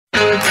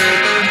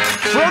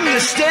From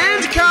the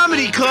Stand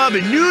Comedy Club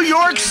in New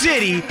York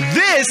City,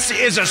 this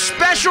is a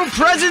special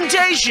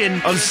presentation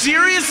of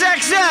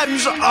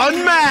SiriusXM's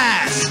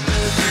Unmasked.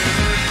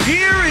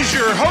 Here is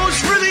your host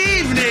for the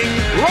evening,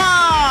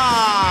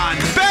 Ron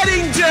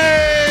Bennington.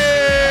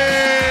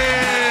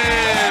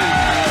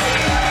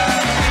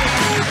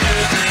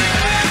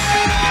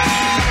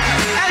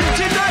 And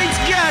tonight's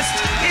guest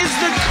is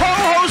the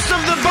co-host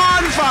of The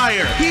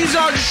Bonfire. He's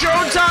on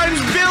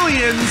Showtime's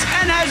Billions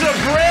and has a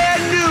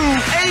brand new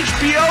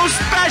HBO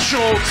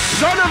special,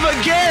 Son of a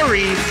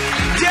Gary,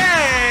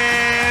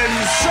 Dan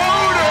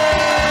Soder.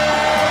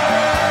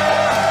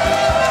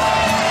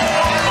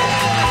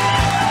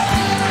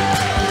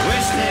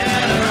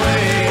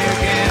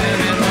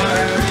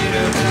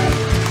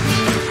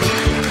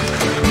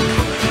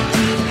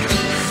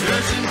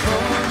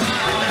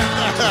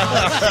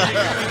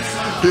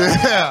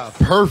 Yeah,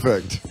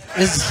 perfect.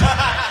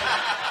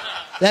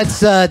 That's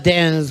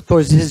Dan, of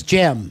course, his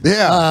jam.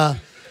 Yeah,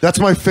 that's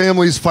my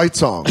family's fight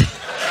song.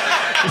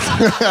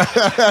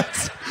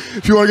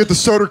 If you want to get the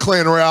Soder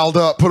clan riled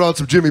up, put on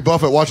some Jimmy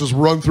Buffett, watch us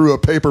run through a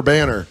paper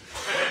banner.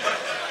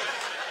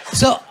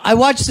 So I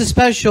watched the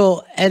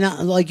special, and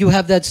like you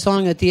have that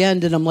song at the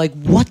end, and I'm like,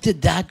 what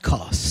did that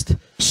cost?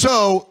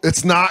 So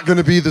it's not going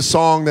to be the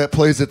song that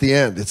plays at the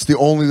end. It's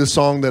only the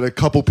song that a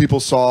couple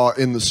people saw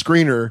in the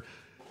screener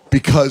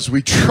because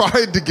we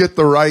tried to get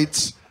the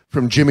rights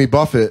from Jimmy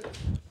Buffett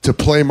to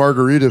play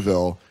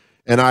Margaritaville.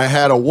 And I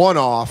had a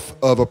one-off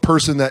of a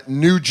person that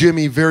knew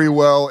Jimmy very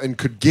well and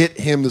could get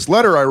him this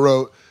letter I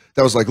wrote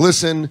that was like,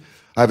 listen,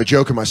 I have a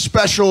joke in my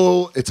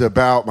special. It's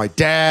about my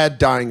dad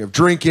dying of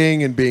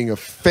drinking and being a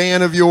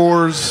fan of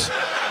yours.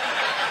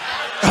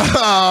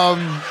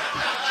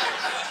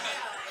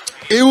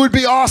 It would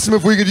be awesome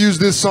if we could use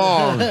this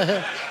song.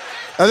 And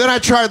then I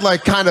tried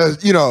like kind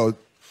of, giving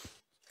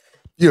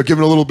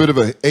a little bit of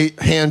a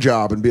hand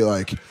job and be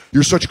like,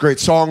 you're such a great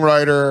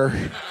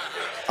songwriter.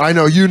 I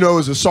know you know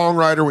as a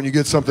songwriter when you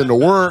get something to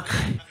work.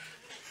 And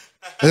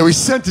then we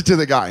sent it to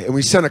the guy, and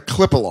we sent a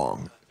clip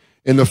along.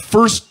 And the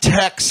first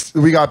text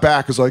that we got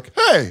back was like,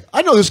 hey,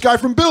 I know this guy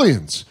from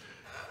Billions.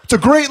 It's a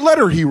great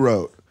letter he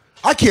wrote.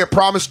 I can't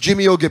promise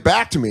Jimmy will get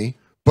back to me,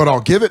 but I'll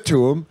give it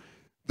to him.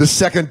 The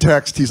second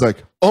text, he's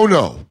like, oh,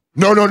 no.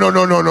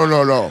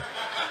 No.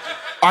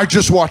 I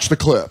just watched the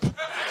clip.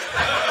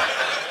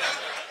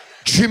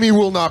 Jimmy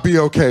will not be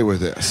okay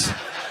with this.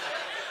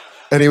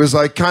 And he was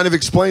like, kind of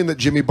explained that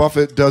Jimmy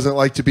Buffett doesn't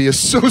like to be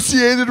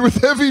associated with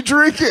heavy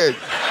drinking.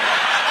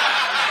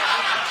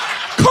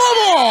 Come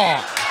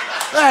on!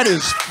 That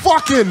is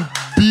fucking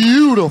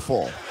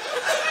beautiful.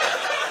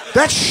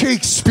 That's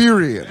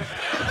Shakespearean.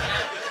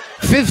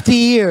 50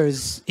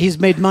 years he's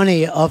made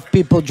money off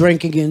people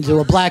drinking into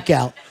a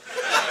blackout.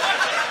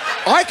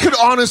 I could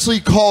honestly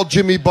call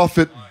Jimmy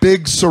Buffett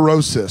Big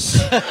Cirrhosis.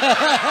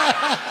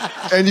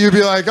 And you'd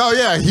be like, oh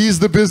yeah, he's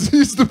the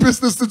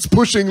business that's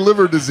pushing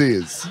liver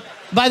disease.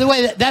 By the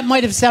way, that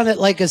might have sounded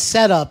like a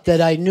setup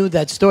that I knew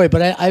that story,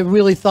 but I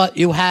really thought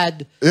you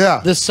had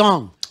the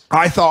song.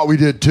 I thought we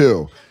did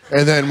too.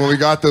 And then when we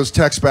got those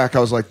texts back, I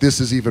was like,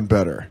 this is even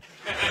better.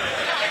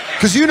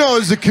 Because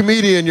as a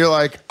comedian, you're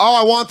like,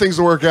 oh, I want things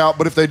to work out,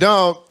 but if they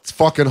don't, it's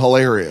fucking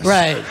hilarious.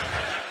 Right.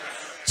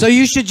 So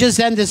you should just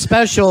end the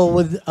special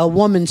with a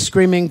woman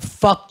screaming,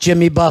 fuck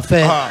Jimmy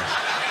Buffett.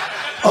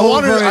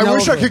 I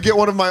wish I could get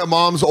one of my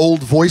mom's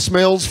old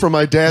voicemails from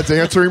my dad's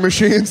answering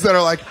machines that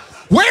are like,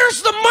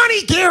 where's the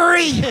money,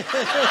 Gary?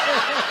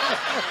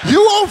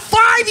 You owe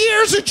 5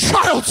 years in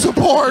child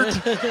support.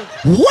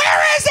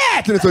 Where is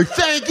it? And it's like,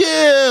 thank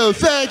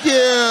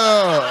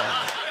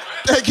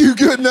you,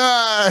 good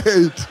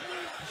night.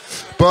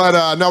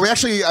 But no,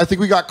 I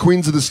think we got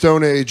Queens of the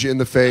Stone Age in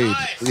the fade.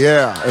 Nice.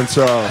 Yeah, and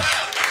so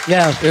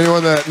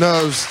anyone that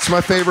knows, it's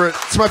my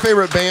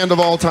favorite band of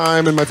all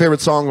time and my favorite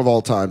song of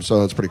all time.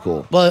 So that's pretty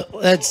cool. Well,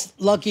 that's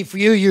lucky for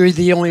you. You're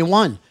the only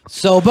one.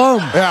 So boom.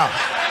 Yeah.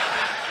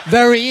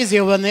 Very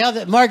easy. When the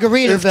other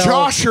Margaritaville. If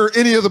Josh or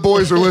any of the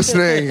boys are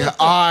listening,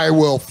 I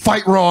will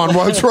fight Ron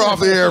once we're off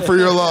the air for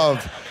your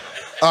love.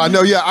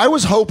 No, yeah, I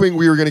was hoping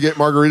we were going to get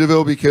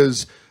Margaritaville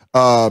because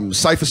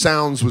Cypher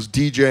Sounds was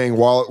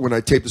DJing when I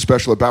taped the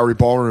special at Bowery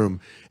Ballroom,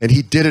 and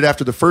he did it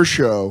after the first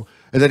show,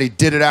 and then he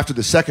did it after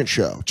the second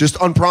show. Just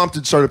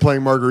unprompted started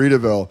playing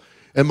Margaritaville,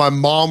 and my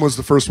mom was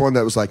the first one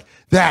that was like,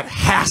 that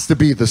has to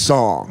be the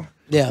song.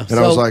 Yeah. And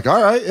I was like,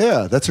 all right,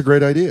 yeah, that's a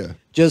great idea.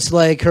 Just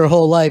like her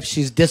whole life,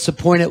 she's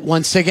disappointed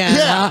once again.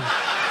 Yeah.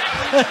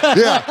 Huh?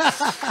 Yeah.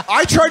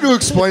 I tried to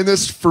explain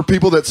this for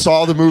people that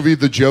saw the movie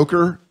The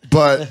Joker,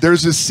 but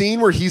there's this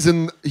scene where he's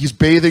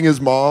bathing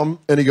his mom,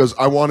 and he goes,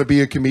 I want to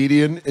be a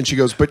comedian. And she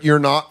goes, but you're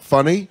not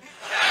funny.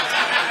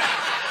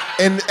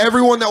 And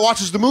everyone that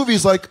watches the movie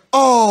is like,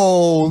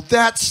 oh,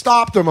 that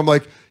stopped him. I'm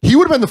like, he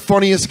would have been the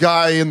funniest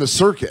guy in the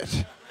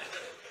circuit.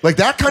 Like,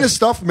 that kind of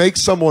stuff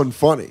makes someone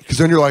funny. Because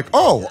then you're like,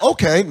 oh,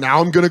 okay,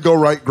 now I'm going to go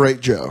write great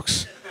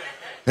jokes.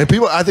 And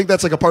people, I think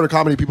that's like a part of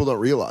comedy people don't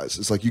realize.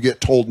 It's like you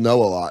get told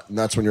no a lot, and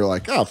that's when you're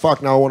like, oh,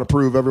 fuck, now I want to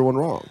prove everyone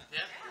wrong.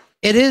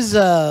 It is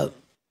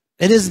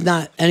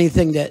not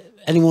anything that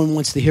anyone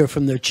wants to hear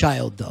from their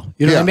child, though.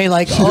 You know what I mean?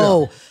 Like,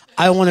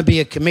 I want to be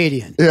a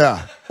comedian.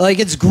 Yeah. Like,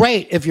 it's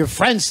great if your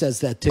friend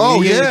says that to you.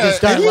 Oh, You yeah. just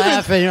start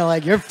laughing. You're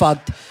like, you're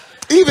fucked.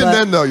 Even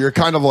then, though, you're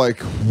kind of like,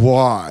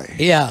 why?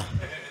 Yeah.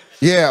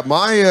 Yeah,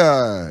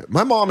 my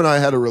mom and I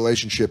had a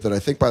relationship that I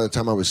think by the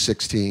time I was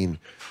 16,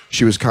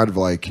 she was kind of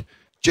like,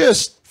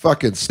 just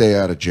fucking stay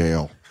out of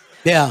jail.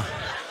 Yeah.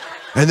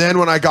 And then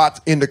when I got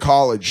into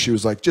college, she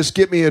was like, just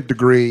get me a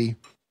degree.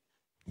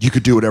 You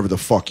could do whatever the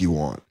fuck you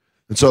want.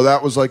 And so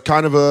that was like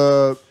kind of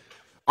a...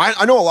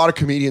 I know a lot of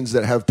comedians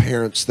that have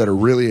parents that are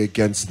really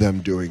against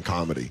them doing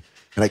comedy.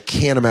 And I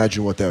can't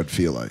imagine what that would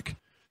feel like.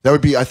 That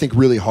would be, I think,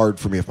 really hard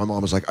for me if my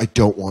mom was like, I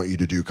don't want you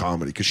to do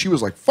comedy. Because she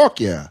was like, fuck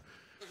yeah.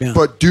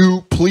 But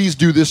please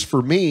do this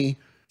for me.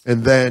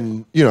 And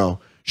then, you know,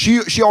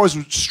 she always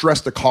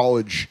stressed the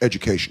college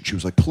education. She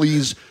was like,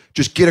 please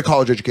just get a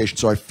college education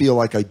so I feel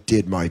like I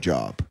did my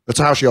job. That's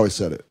how she always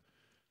said it.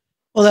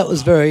 Well, that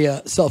was very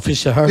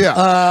selfish of her.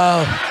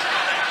 Yeah.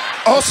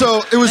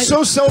 Also, it was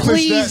so selfish.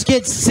 Please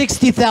get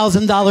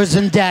 $60,000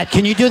 in debt.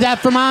 Can you do that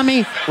for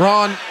mommy?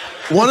 Ron,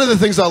 one of the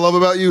things I love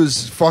about you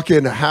is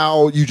fucking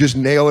how you just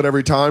nail it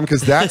every time,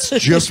 because that's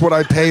just what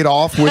I paid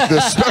off with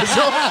this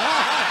special.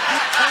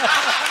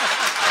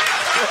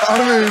 I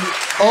mean,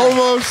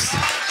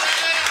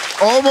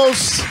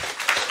 almost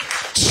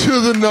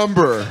to the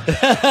number.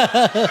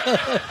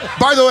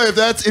 By the way,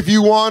 if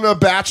you want a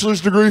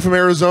bachelor's degree from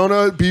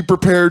Arizona, be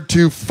prepared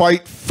to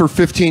fight for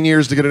 15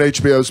 years to get an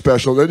HBO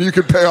special. Then you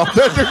can pay off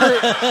that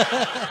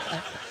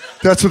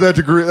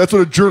degree. That's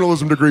what a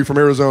journalism degree from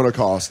Arizona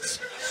costs.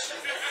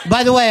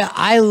 By the way,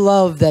 I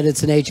love that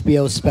it's an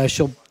HBO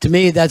special. To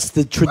me, that's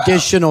the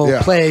traditional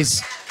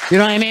place. You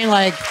know what I mean?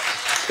 Like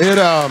it.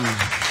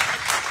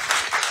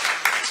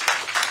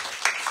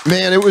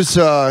 Man, it was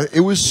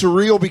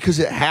surreal because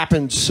it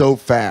happened so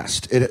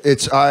fast.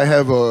 I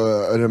have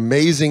an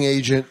amazing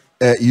agent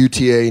at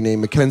UTA named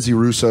Mackenzie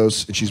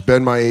Russos, and she's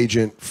been my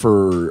agent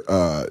for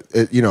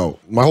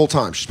my whole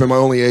time. She's been my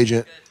only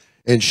agent,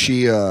 and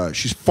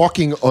she's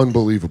fucking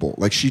unbelievable.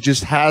 Like, she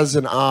just has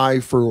an eye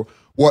for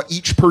what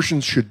each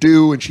person should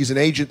do, and she's an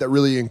agent that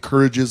really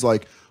encourages,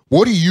 like,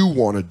 what do you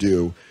want to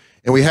do?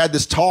 And we had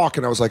this talk,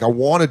 and I was like, I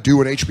want to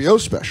do an HBO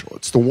special.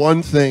 It's the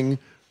one thing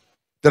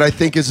that I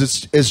think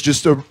is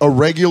just a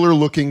regular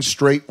looking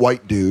straight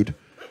white dude.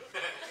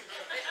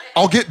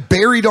 I'll get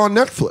buried on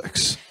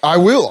Netflix. I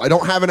will. I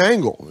don't have an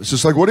angle. It's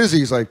just like, what is he?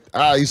 He's like,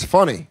 he's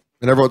funny.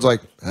 And everyone's like,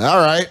 all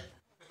right.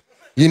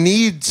 You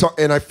need some,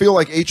 and I feel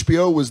like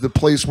HBO was the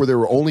place where they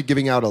were only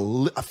giving out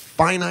a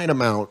finite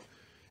amount,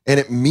 and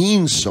it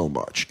means so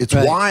much. It's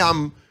why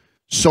I'm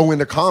so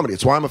into comedy.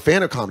 It's why I'm a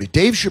fan of comedy.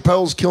 Dave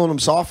Chappelle's Killing Him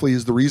Softly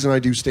is the reason I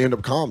do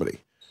stand-up comedy.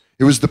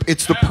 It's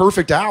the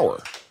perfect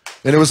hour.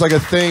 And it was like a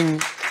thing.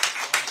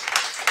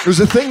 It was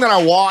a thing that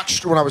I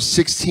watched when I was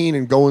 16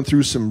 and going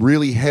through some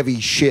really heavy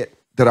shit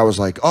that I was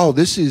like, oh,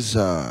 this is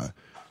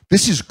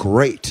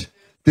great.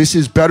 This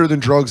is better than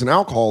drugs and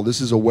alcohol.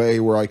 This is a way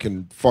where I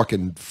can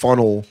fucking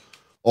funnel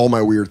all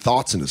my weird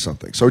thoughts into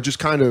something. So it just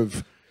kind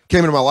of came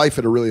into my life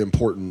at a really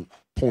important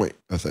point,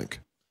 I think.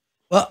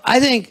 Well, I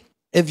think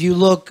if you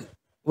look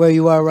where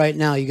you are right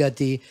now, you got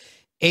the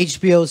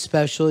HBO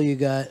special, you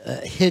got a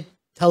hit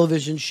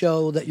television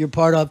show that you're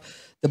part of.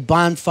 The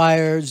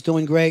Bonfire is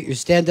doing great. Your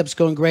stand-up's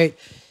going great.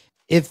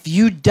 If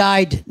you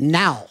died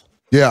now,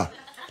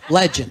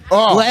 legend.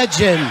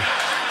 Legend.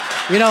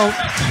 You know,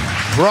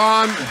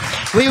 Ron,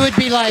 we would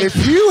be like,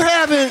 if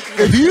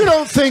you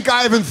don't think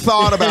I haven't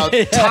thought about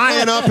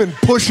tying up and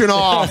pushing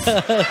off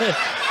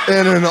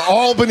in an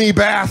Albany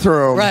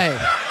bathroom, right,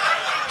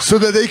 so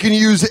that they can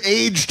use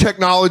age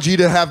technology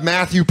to have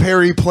Matthew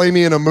Perry play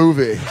me in a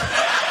movie.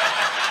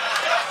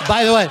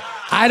 By the way,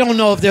 I don't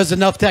know if there's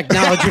enough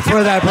technology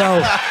for that,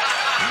 bro.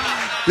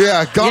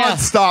 Yeah, God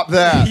stopped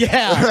that.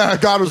 Yeah.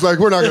 God was like,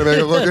 we're not going to make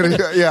it look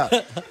good. Yeah.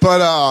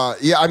 But,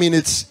 I mean,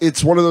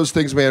 it's one of those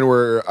things, man,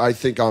 where I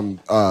think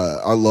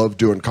I love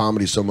doing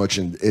comedy so much,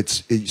 and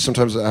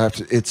sometimes I have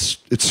to, it's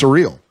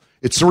surreal.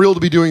 It's surreal to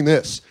be doing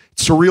this.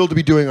 It's surreal to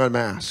be doing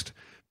Unmasked,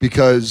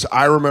 because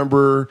I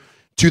remember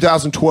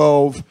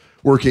 2012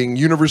 working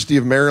University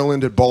of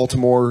Maryland at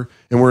Baltimore,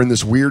 and we're in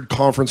this weird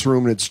conference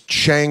room, and it's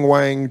Chang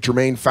Wang,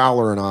 Jermaine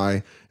Fowler, and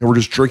I, and we're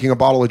just drinking a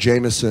bottle of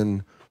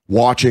Jameson,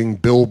 watching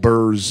Bill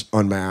Burr's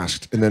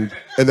Unmasked, and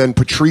then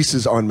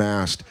Patrice's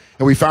Unmasked,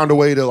 and we found a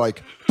way to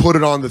like put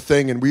it on the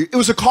thing, and it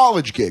was a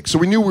college gig, so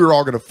we knew we were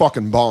all gonna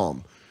fucking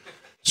bomb.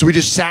 So we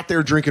just sat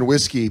there drinking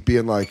whiskey,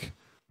 being like,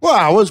 well,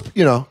 I was,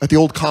 at the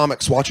old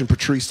comics watching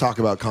Patrice talk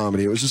about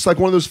comedy. It was just like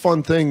one of those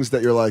fun things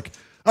that you're like,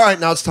 all right,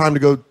 now it's time to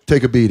go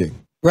take a beating.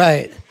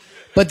 Right.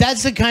 But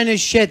that's the kind of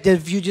shit that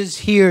if you just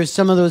hear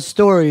some of those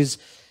stories,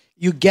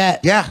 you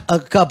get a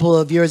couple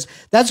of years.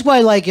 That's why,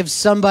 like, if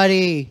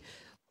somebody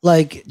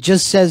like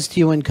just says to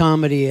you in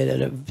comedy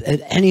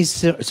at any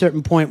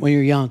certain point when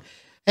you're young,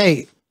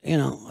 hey,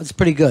 it's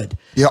pretty good.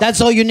 Yep.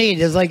 That's all you need.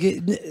 Is like,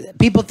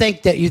 people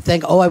think that you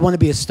think, oh, I want to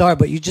be a star,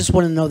 but you just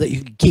want to know that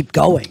you can keep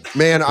going.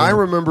 Man, I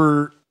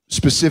remember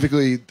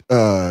specifically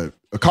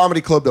a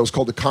comedy club that was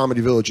called the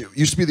Comedy Village. It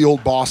used to be the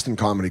old Boston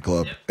Comedy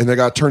Club, and they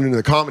got turned into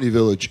the Comedy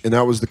Village, and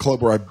that was the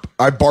club where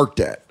I barked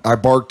at. I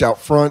barked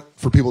out front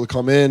for people to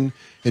come in,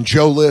 and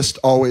Joe List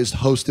always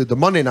hosted the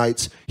Monday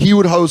nights. He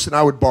would host, and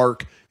I would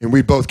bark, and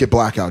we'd both get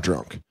blackout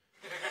drunk.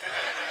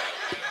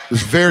 It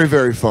was very,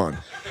 very fun.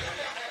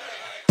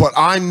 But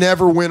I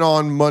never went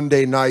on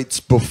Monday nights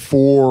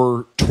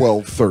before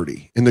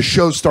 12:30, and the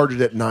show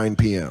started at 9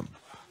 p.m.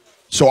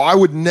 So I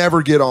would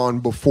never get on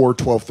before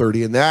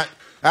 12:30, and that,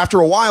 after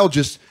a while,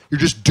 you're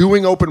just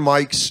doing open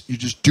mics, you're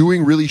just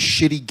doing really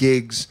shitty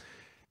gigs,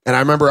 and I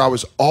remember I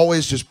was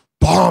always just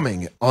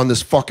bombing on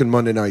this fucking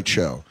Monday night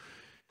show.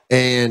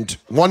 And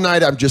one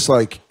night I'm just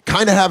like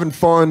kind of having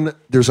fun.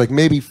 There's like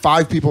maybe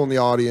 5 people in the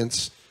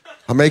audience.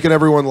 I'm making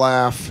everyone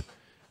laugh,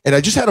 and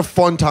I just had a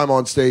fun time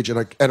on stage,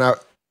 and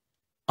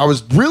I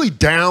was really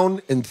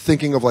down and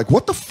thinking of like,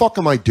 what the fuck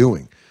am I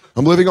doing?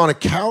 I'm living on a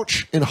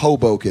couch in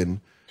Hoboken.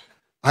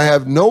 I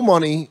have no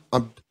money.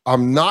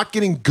 I'm not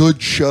getting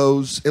good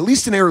shows. At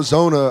least in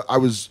Arizona, I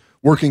was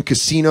working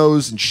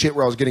casinos and shit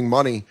where I was getting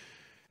money.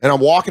 And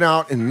I'm walking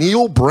out, and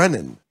Neil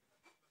Brennan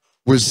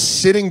was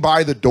sitting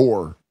by the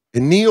door.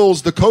 And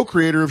Neil's the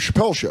co-creator of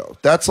Chappelle's Show.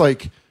 That's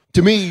like,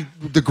 to me,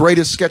 the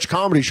greatest sketch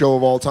comedy show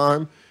of all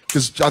time,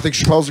 because I think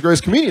Chappelle's the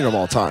greatest comedian of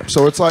all time.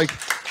 So it's like,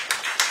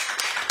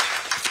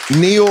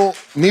 Neil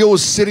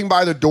was sitting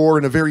by the door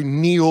in a very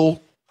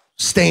Neil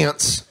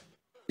stance,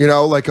 you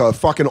know, like a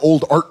fucking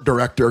old art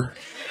director.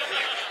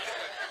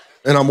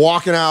 And I'm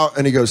walking out,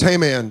 and he goes, "Hey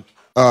man,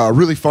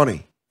 really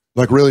funny,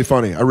 like really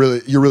funny.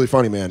 You're really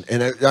funny, man."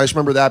 And I just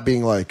remember that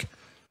being like,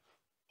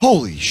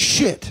 holy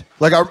shit!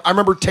 Like I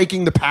remember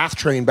taking the PATH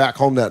train back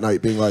home that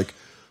night, being like,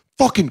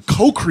 fucking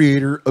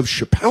co-creator of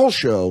Chappelle's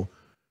Show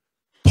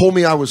told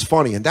me I was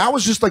funny, and that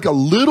was just like a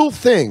little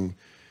thing.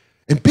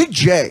 And Big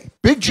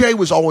J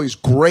was always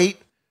great.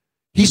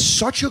 He's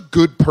such a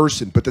good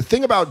person. But the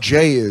thing about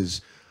Jay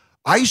is,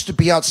 I used to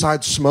be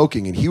outside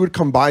smoking, and he would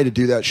come by to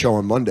do that show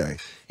on Monday.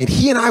 And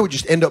he and I would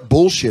just end up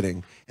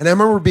bullshitting. And I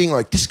remember being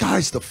like, this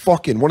guy's the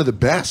fucking one of the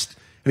best.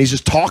 And he's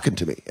just talking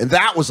to me. And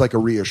that was like a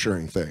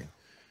reassuring thing.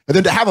 And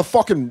then to have a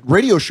fucking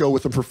radio show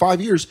with him for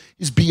 5 years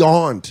is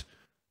beyond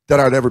that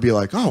I'd ever be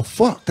like, oh,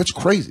 fuck, that's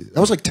crazy. That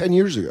was like 10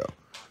 years ago.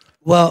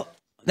 Well,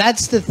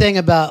 that's the thing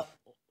about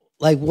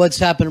like what's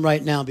happening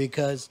right now,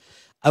 because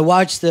I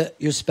watched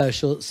your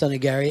special, Son of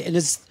Gary, and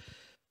it's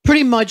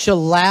pretty much a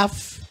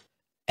laugh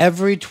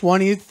every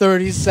 20,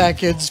 30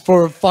 seconds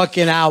for a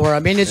fucking hour. I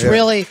mean, it's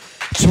really,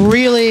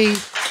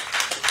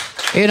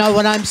 you know,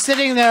 when I'm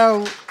sitting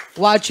there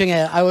watching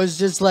it, I was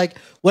just like,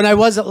 when I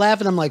wasn't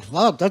laughing, I'm like,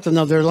 fuck, that's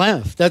another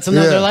laugh. That's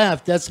another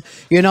laugh. That's,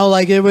 you know,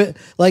 like it was,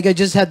 like I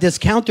just had this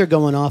counter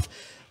going off.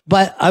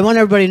 But I want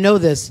everybody to know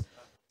this.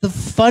 The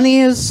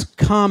funniest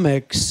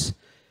comics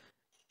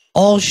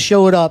all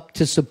showed up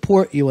to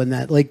support you in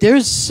that. Like,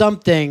 there's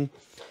something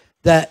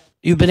that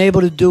you've been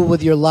able to do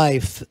with your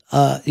life,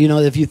 you know,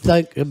 if you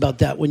think about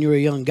that when you were a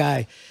young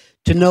guy,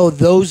 to know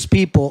those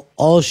people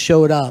all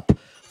showed up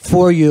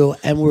for you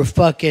and were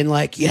fucking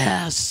like,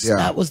 yes,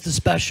 that was the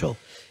special.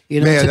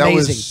 You know, man, it's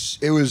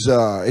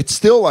amazing. It's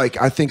still like,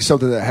 I think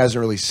something that hasn't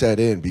really set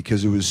in,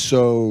 because it was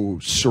so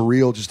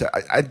surreal. Just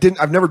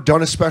I've never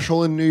done a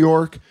special in New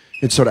York,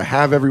 and so to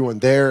have everyone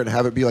there and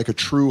have it be like a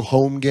true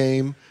home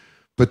game.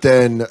 But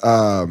then,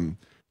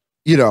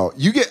 you know,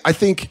 I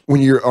think when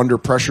you're under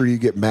pressure, you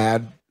get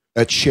mad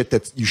at shit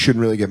that you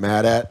shouldn't really get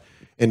mad at.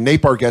 And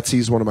Nate Bargatze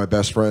is one of my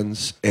best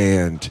friends.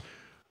 And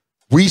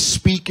we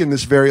speak in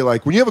this very,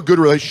 like, when you have a good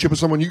relationship with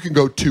someone, you can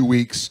go 2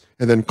 weeks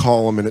and then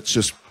call them, and it's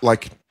just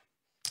like,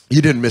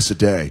 you didn't miss a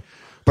day.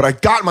 But I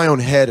got in my own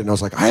head, and I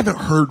was like, I haven't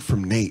heard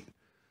from Nate.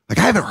 Like,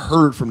 I haven't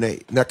heard from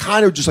Nate. And that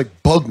kind of just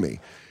like bugged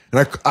me.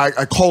 And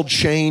I called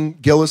Shane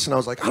Gillis, and I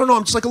was like, I don't know,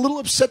 I'm just like a little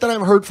upset that I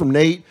haven't heard from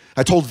Nate.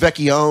 I told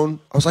Vecchione,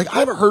 I was like, I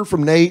haven't heard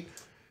from Nate,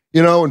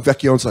 you know, and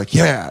Vecchione's like,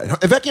 yeah. And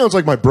Vecchione's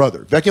like my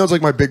brother. Vecchione's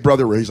like my big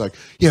brother, where he's like,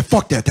 yeah,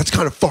 fuck that. That's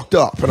kind of fucked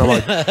up. And I'm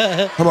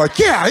like,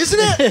 yeah, isn't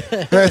it?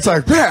 And it's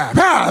like,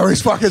 where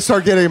he's fucking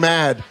start getting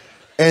mad.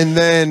 And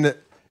then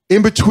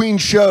in between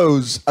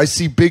shows, I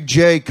see Big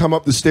J come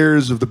up the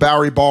stairs of the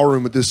Bowery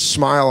Ballroom with this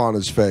smile on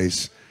his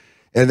face.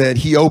 And then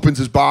he opens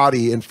his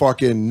body, and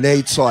fucking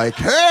Nate's like,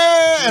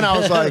 hey! And I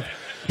was like,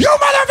 you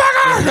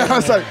motherfucker! And I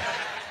was like,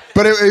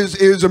 but it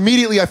was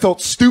immediately, I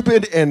felt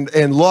stupid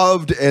and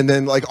loved, and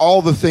then like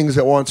all the things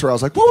at once, where I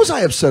was like, what was I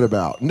upset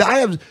about? And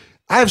I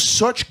have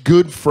such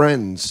good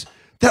friends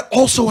that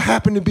also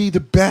happen to be the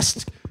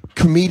best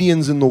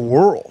comedians in the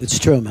world. It's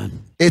true,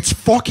 man. It's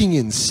fucking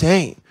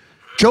insane.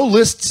 Joe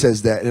List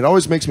says that, and it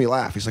always makes me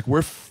laugh. He's like,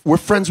 we're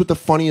friends with the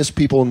funniest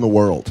people in the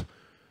world.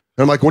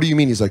 And I'm like, what do you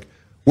mean? He's like,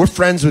 we're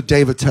friends with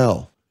Dave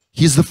Attell.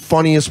 He's the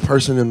funniest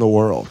person in the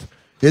world.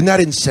 Isn't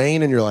that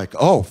insane? And you're like,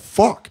 oh,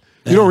 fuck.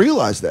 You don't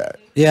realize that.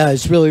 Yeah,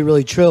 it's really,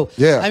 really true.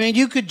 Yeah. I mean,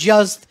 you could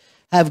just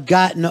have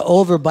gotten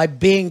over by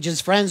being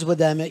just friends with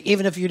them,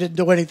 even if you didn't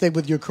do anything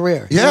with your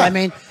career. Yeah. You know what I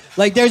mean?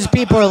 Like, there's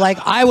people who are like,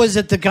 I was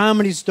at the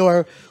Comedy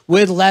Store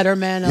with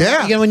Letterman.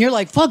 Yeah. You know, and you're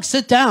like, fuck,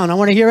 sit down. I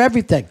want to hear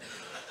everything.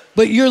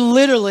 But you're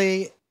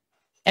literally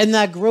in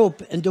that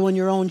group and doing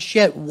your own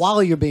shit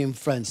while you're being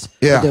friends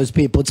with those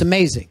people. It's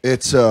amazing.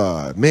 It's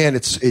man,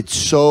 it's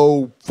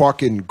so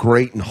fucking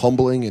great and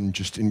humbling and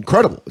just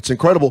incredible. It's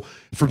incredible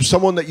from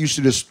someone that used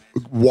to just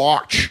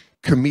watch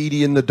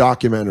Comedian the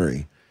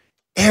documentary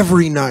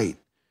every night,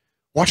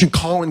 watching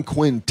Colin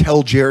Quinn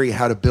tell Jerry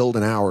how to build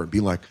an hour and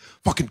being like,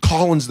 fucking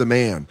Colin's the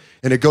man.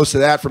 And it goes to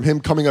that from him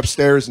coming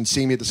upstairs and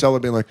seeing me at the cellar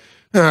being like,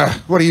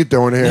 what are you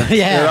doing here?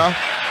 Yeah.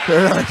 You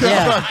know? Like,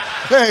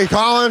 hey,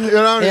 Colin, you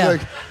know? And he's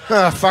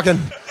like, fucking,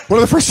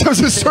 one of the first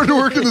times I started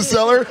working in the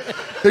cellar,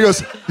 he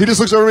just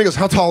looks over at me and goes,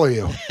 how tall are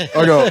you?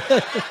 I go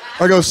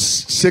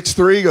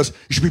 6'3". He goes,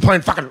 you should be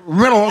playing fucking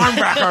middle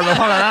linebacker.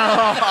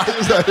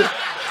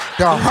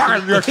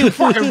 You're too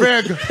fucking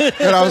big.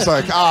 And I was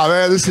like,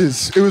 man, it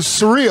was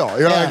surreal.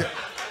 You know, like,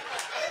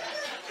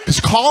 because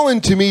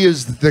Colin to me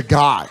is the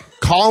guy.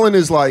 Colin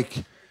is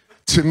like,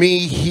 to me,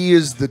 he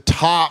is the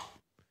top.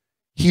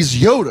 He's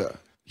Yoda.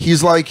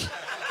 He's like,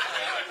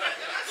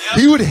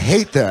 he would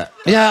hate that.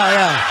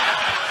 Yeah.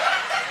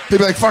 He'd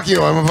be like, fuck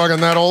you, I'm fucking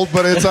that old.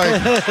 But it's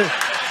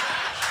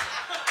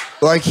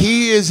like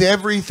he is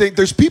everything.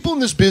 There's people in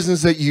this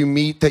business that you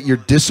meet that you're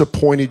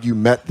disappointed you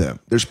met them.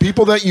 There's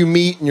people that you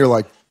meet and you're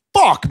like,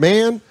 fuck,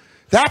 man,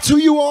 that's who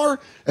you are?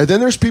 And then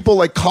there's people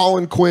like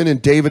Colin Quinn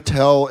and Dave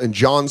Attell and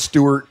Jon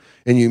Stewart,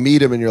 and you meet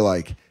them and you're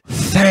like,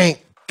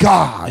 thank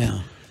God.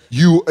 Yeah.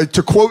 You,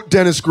 to quote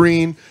Dennis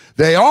Green,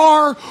 they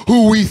are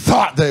who we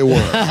thought they were.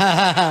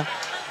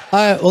 All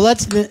right, well,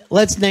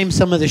 let's name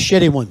some of the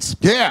shitty ones.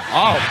 Yeah.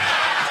 Oh.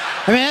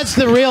 I mean, that's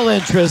the real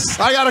interest.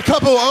 I got a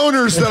couple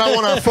owners that I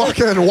want to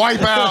fucking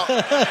wipe out.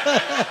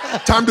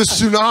 Time to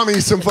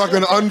tsunami some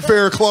fucking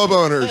unfair club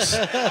owners.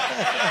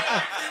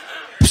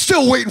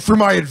 Still waiting for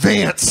my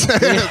advance.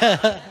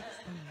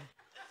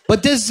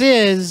 But this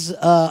is,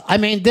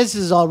 this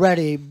is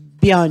already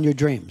beyond your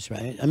dreams,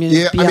 right? I mean,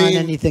 it's beyond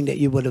anything that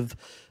you would have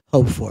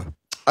hoped for.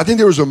 I think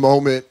there was a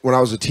moment when I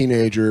was a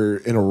teenager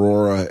in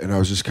Aurora and I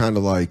was just kind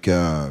of like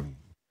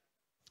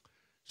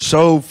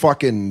so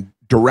fucking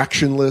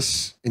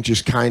directionless and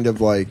just kind of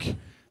like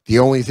the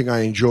only thing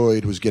I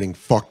enjoyed was getting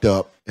fucked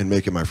up and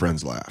making my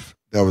friends laugh.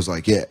 That was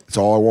like it. It's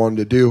all I wanted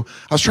to do.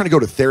 I was trying to go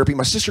to therapy.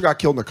 My sister got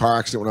killed in a car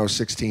accident when I was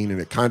 16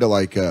 and it kind of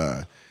like...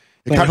 Wait,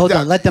 hold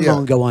on. Let the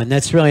moan go on.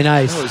 That's really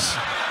nice.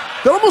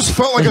 That almost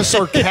felt like a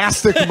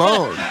sarcastic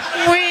moan.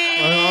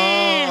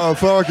 Oh,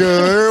 fucking,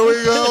 here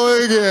we go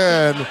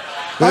again.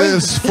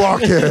 This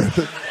fucking...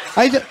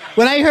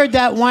 When I heard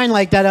that whine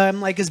like that,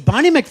 I'm like, is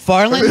Bonnie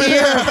McFarlane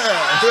here?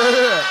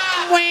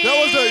 That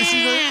was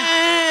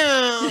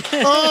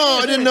oh,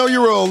 I didn't know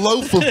you were a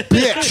loaf of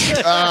bitch.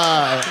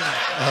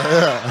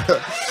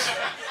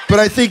 But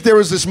I think there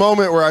was this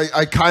moment where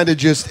I kind of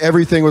just,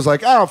 everything was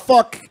like, oh,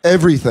 fuck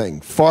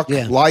everything. Fuck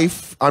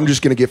life. I'm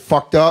just going to get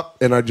fucked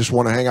up and I just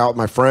want to hang out with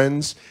my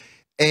friends.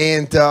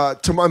 And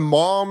to my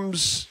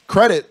mom's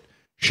credit,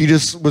 she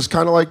just was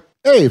kind of like,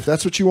 hey, if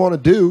that's what you want to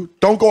do,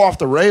 don't go off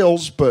the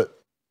rails, but,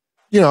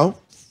 you know,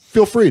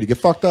 feel free to get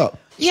fucked up.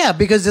 Yeah,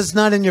 because it's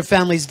not in your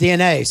family's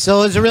DNA.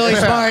 So it's really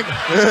smart.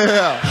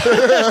 Yeah,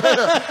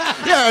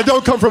 I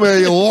don't come from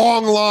a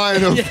long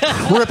line of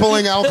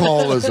crippling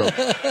alcoholism.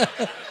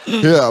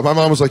 Yeah, my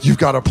mom was like, you've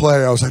got to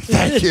play. I was like,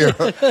 thank you.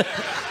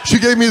 She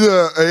gave me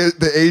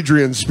the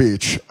Adrian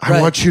speech.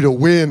 I want you to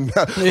win.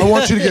 I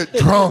want you to get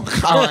drunk.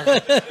 I'm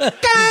like,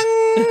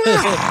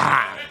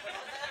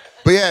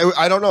 but yeah,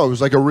 I don't know. It was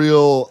like a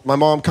real, my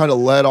mom kind of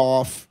let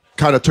off,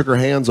 kind of took her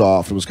hands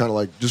off. It was kind of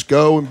like, just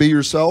go and be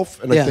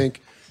yourself. And I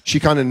think she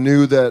kind of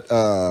knew that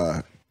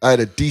I had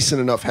a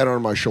decent enough head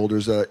on my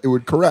shoulders that it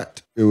would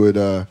correct. It would.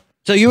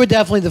 So you were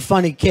definitely the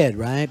funny kid,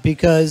 right?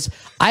 Because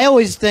I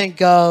always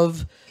think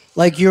of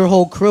like your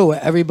whole crew,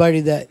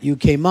 everybody that you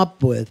came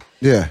up with.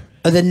 Yeah.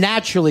 Are the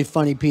naturally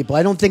funny people.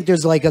 I don't think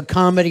there's like a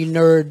comedy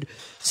nerd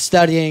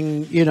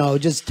studying, you know,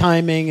 just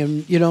timing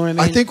and, you know what I mean?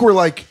 I think we're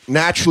like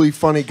naturally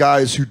funny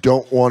guys who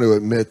don't want to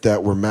admit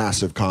that we're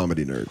massive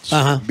comedy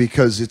nerds.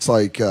 Because it's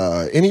like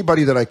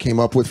anybody that I came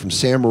up with, from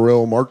Sam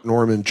Morrill, Mark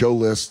Norman, Joe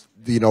List,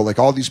 you know, like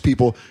all these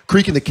people,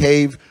 Creek in the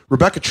Cave,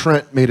 Rebecca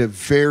Trent made a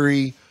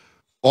very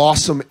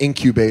awesome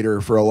incubator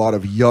for a lot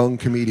of young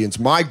comedians.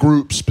 My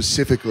group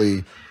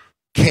specifically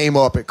came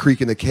up at Creek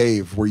in the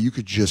Cave where you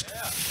could just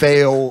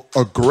fail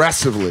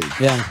aggressively.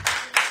 Yeah.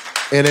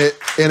 And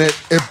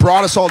it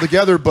brought us all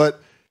together,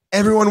 but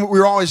everyone, we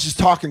were always just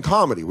talking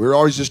comedy. We were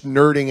always just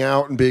nerding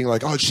out and being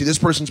like, oh, see this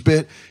person's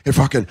bit, and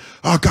fucking,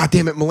 oh, God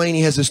damn it,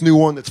 Mulaney has this new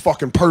one that's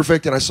fucking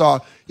perfect. And I saw,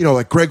 you know,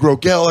 like Greg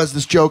Rogel has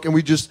this joke, and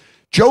we just,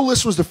 Joe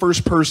List was the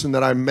first person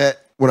that I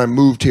met when I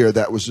moved here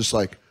that was just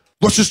like,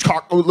 let's just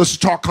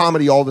talk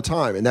comedy all the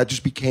time. And that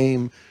just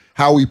became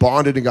how we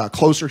bonded and got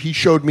closer. He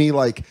showed me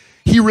like,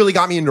 he really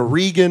got me into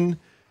Regan,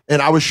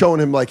 and I was showing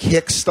him like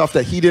Hicks stuff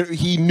that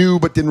he knew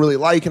but didn't really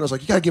like, and I was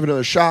like, you gotta give it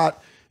another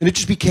shot. And it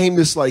just became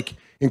this like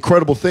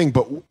incredible thing.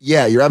 But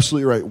yeah, you're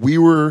absolutely right. We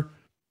were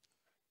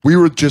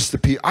just the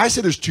people. I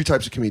say there's two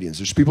types of comedians.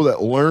 There's people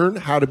that learn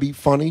how to be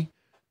funny,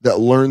 that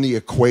learn the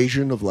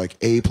equation of like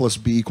A plus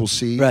B equals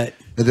C. Right.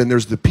 And then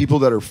there's the people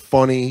that are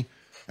funny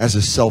as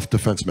a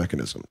self-defense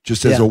mechanism,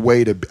 just as a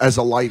way to, as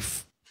a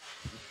life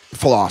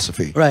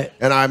philosophy. Right.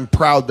 And I'm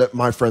proud that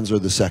my friends are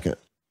the second.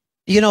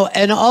 You know,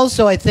 and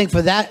also I think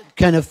for that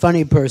kind of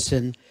funny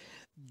person,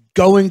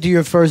 going to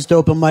your first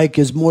open mic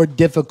is more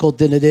difficult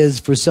than it is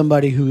for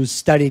somebody who's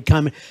studied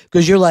comedy,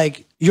 because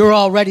you're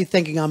already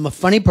thinking, I'm a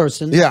funny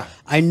person. Yeah.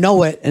 I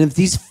know it. And if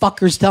these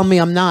fuckers tell me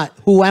I'm not,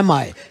 who am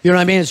I? You know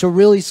what I mean? It's a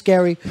really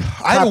scary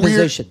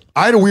proposition.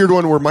 I had a weird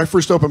one where my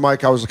first open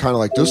mic, I was kind of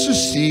like, let's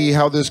just see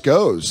how this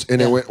goes.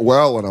 And it went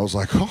well. And I was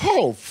like,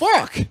 oh,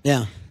 fuck.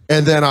 Yeah.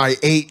 And then I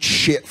ate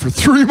shit for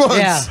 3 months.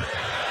 Yeah.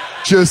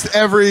 Just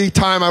every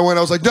time I went,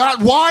 I was like,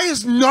 why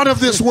is none of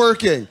this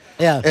working?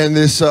 Yeah. And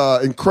this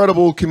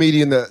incredible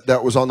comedian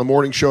that was on the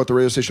morning show at the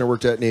radio station I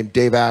worked at named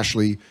Dave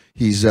Ashley,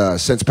 he's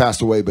since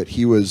passed away, but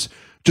he was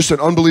just an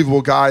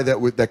unbelievable guy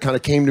that kind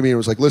of came to me and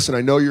was like, listen,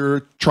 I know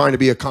you're trying to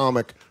be a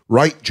comic.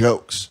 Write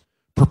jokes.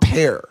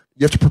 Prepare.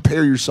 You have to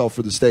prepare yourself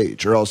for the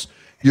stage or else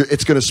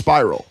it's going to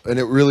spiral. And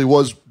it really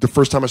was the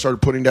first time I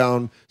started putting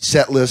down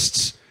set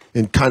lists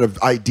and kind of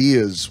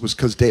ideas was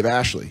because Dave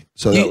Ashley.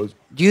 So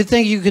do you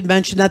think you could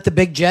mention that to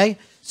Big J?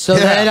 So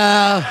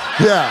that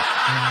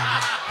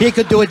he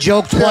could do a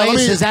joke twice.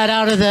 Is that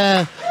out of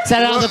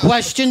the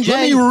question, Jay?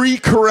 Let me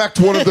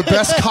recorrect one of the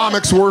best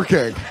comics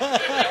working.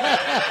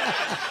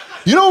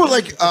 You know,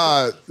 like,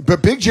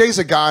 but Big J's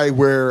a guy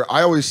where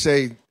I always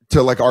say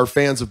to like our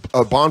fans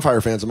of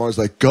Bonfire fans, I'm always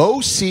like, go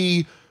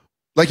see,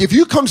 like, if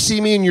you come see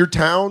me in your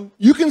town,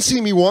 you can see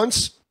me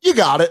once, you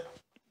got it.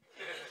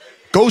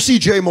 Go see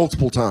Jay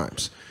multiple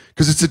times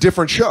because it's a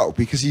different show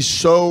because he's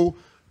so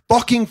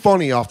fucking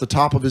funny off the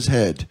top of his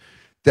head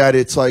that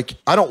it's like,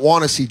 I don't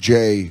want to see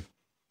Jay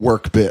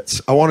work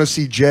bits. I want to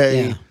see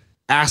Jay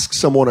ask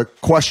someone a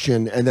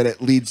question and then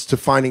it leads to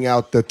finding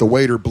out that the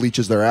waiter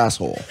bleaches their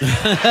asshole.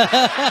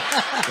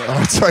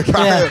 It's like,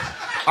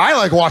 I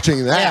like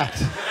watching that.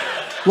 Yeah.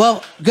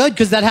 Well, good,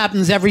 because that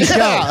happens every show.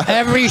 Yeah.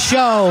 Every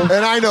show.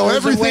 And I know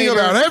everything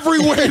about every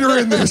waiter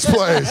in this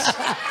place.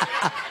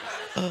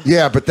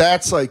 Yeah, but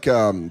that's like,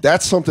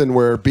 that's something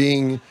where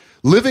living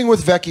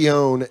with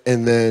Vecchione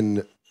and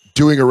then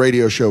doing a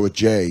radio show with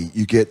Jay,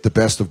 you get the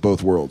best of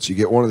both worlds. You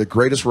get one of the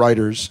greatest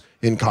writers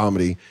in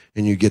comedy,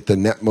 and you get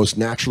the most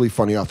naturally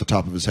funny off the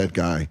top of his head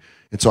guy.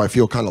 And so I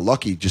feel kind of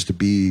lucky just to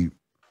be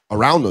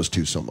around those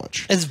two so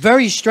much. It's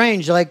very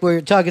strange, like we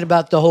were talking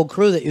about the whole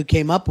crew that you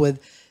came up with.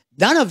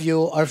 None of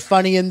you are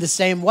funny in the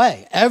same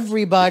way.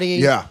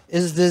 Everybody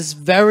is this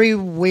very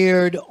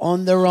weird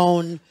on their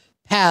own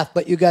path,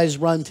 but you guys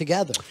run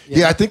together.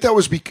 Yeah, I think that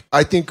was.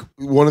 I think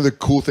one of the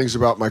cool things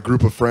about my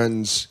group of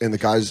friends and the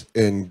guys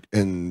and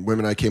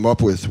women I came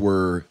up with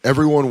were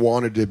everyone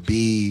wanted to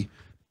be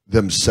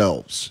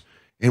themselves,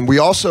 and we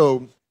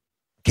also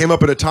came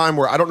up at a time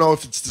where I don't know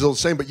if it's still the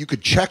same, but you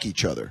could check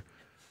each other.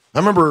 I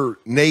remember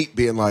Nate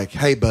being like,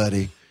 "Hey,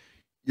 buddy,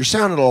 you're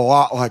sounding a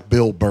lot like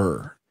Bill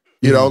Burr,"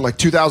 you know, in like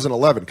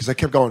 2011, because I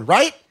kept going,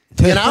 right,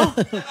 you know,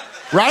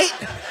 right.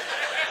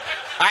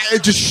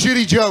 Just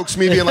shitty jokes,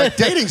 me being like,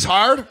 dating's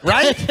hard,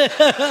 right?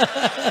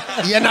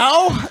 You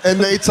know? And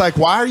Nate's like,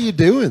 why are you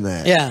doing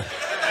that? Yeah.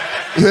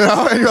 You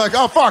know? And you're like,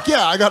 oh, fuck,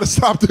 yeah, I got to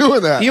stop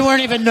doing that. You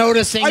weren't even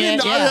noticing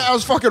it. I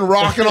was fucking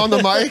rocking on the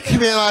mic,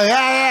 being like,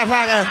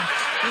 fucking.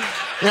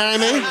 You know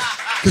what I mean?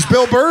 Because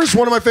Bill Burr's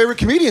one of my favorite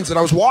comedians, and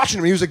I was watching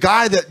him. He was a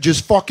guy that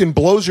just fucking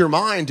blows your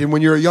mind. And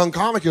when you're a young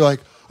comic, you're like,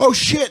 oh,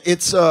 shit,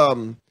 it's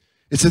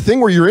a thing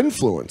where you're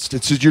influenced.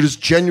 You're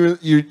just genuine.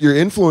 You're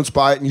influenced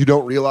by it, and you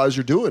don't realize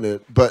you're doing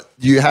it. But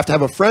you have to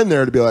have a friend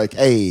there to be like,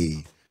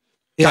 "Hey,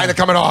 kind of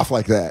coming off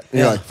like that."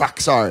 And you're like,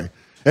 "Fuck, sorry."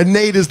 And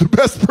Nate is the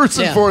best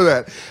person for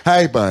that.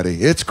 Hey,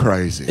 buddy, it's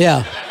crazy.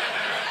 Yeah.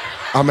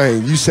 I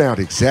mean, you sound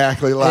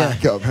exactly like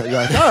him. You're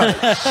like, all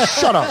right,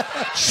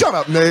 shut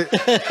up, Nate.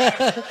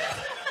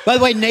 By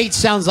the way, Nate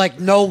sounds like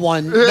no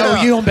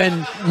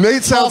human.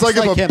 Nate sounds like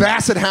if a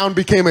basset hound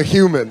became a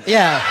human.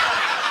 Yeah.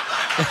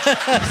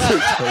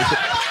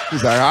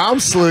 He's like, I'm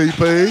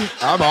sleepy.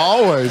 I'm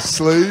always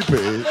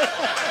sleepy.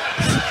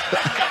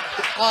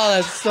 Oh,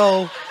 that's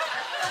so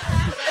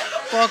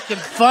fucking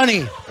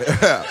funny.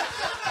 Yeah.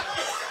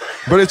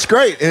 But it's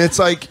great. And it's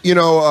like, you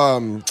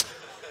know,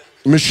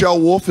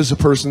 Michelle Wolf is a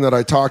person that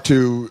I talk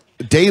to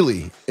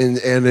daily. And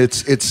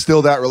it's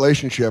still that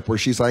relationship where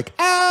she's like,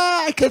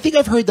 I think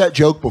I've heard that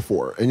joke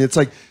before. And it's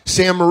like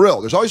Sam Morrill.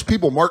 There's always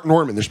people, Mark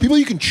Norman. There's people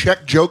you can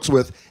check jokes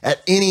with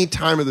at any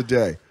time of the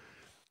day.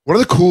 One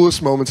of the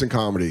coolest moments in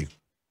comedy,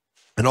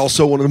 and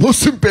also one of the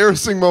most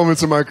embarrassing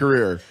moments in my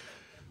career,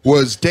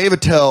 was Dave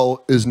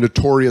Attell is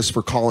notorious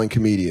for calling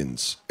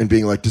comedians and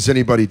being like, does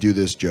anybody do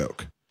this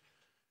joke?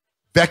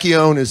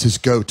 Vecchione is his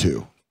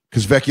go-to,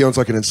 because Vecchione's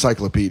like an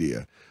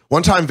encyclopedia.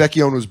 One time,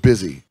 Vecchione was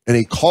busy, and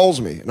he calls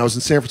me, and I was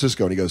in San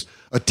Francisco, and he goes,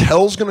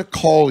 Attell's going to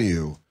call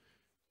you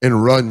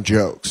and run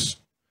jokes.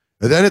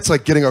 And then it's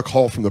like getting a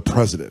call from the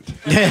president.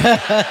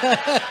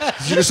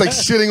 You're just like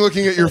sitting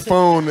looking at your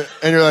phone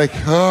and you're like,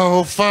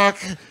 oh, fuck.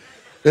 And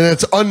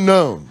it's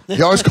unknown. He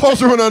always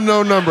calls from an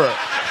unknown number.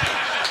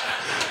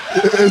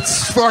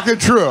 It's fucking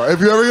true.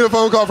 If you ever get a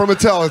phone call from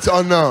Attell, it's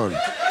unknown.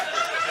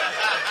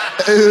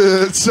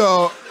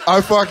 So I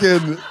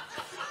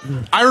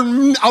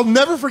I'll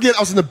never forget. I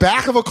was in the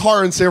back of a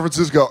car in San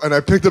Francisco, and I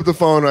picked up the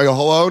phone. And I go,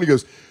 "Hello," and he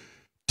goes,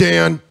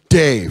 "Dan,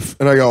 Dave,"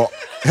 and I go,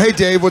 "Hey,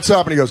 Dave, what's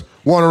up?" And he goes,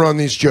 "Want to run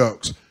these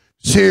jokes?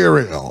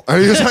 Cereal."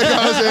 And he was like,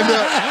 I was into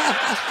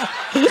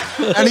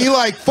it. And he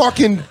like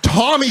fucking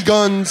Tommy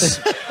guns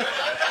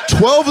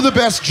 12 of the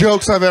best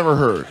jokes I've ever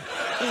heard.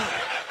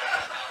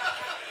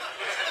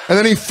 And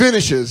then he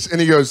finishes,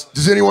 and he goes,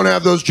 "Does anyone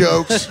have those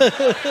jokes?"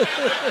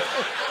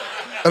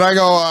 And I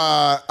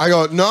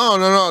go,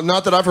 no,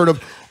 not that I've heard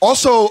of.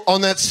 Also,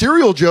 on that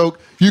cereal joke,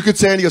 you could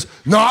say, and he goes,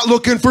 "Not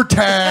looking for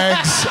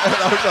tags." And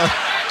I was like,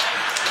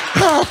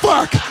 oh,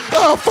 fuck.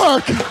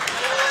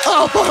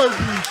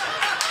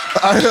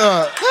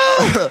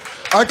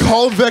 I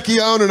called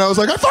Vecchione, and I was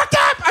like, I fucked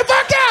up.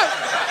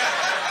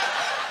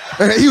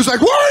 And he was like,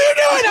 "What are you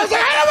doing?" I was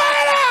like, "I don't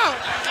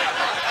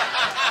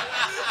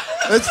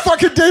know." It's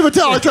fucking Dave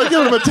Attell. I tried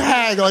giving him a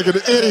tag like an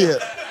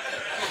idiot.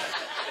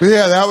 But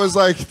yeah, that was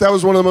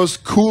one of the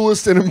most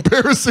coolest and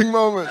embarrassing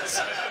moments.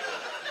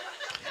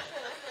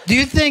 Do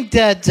you think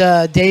that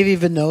Dave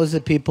even knows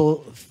that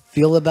people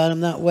feel about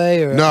him that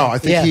way? Or no, I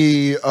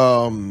think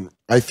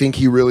I think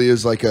he really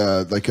is like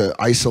a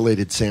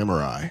isolated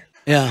samurai.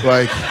 Yeah.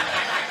 Like,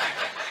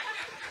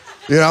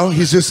 you know,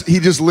 he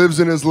just lives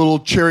in his little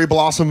cherry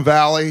blossom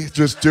valley,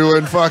 just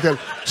doing fucking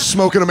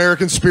smoking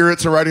American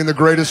spirits and writing the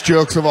greatest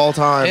jokes of all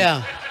time.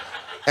 Yeah.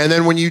 And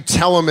then when you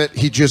tell him it,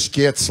 he just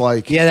gets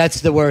like... Yeah,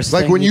 that's the worst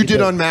like thing. Like when you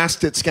did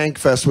Unmasked at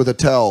Skankfest with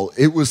Attell,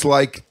 it was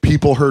like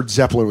people heard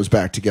Zeppelin was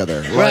back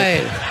together.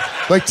 Right.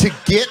 Like to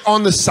get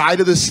on the side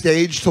of the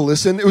stage to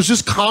listen, it was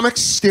just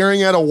comics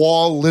staring at a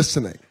wall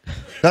listening.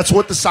 That's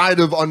what the side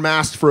of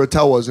Unmasked for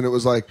Attell was, and it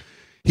was like,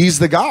 he's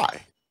the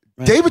guy.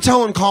 Right. Dave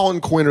Attell and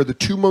Colin Quinn are the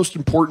two most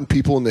important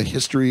people in the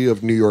history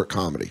of New York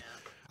comedy.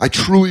 I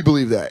truly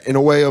believe that, in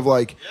a way of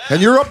like...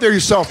 And you're up there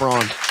yourself,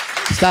 Ron.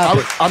 Stop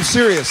it. I'm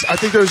serious. I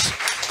think there's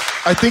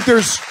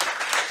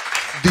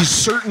these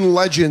certain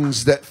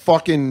legends that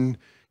fucking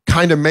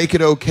kind of make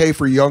it okay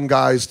for young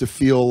guys to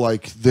feel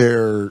like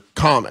they're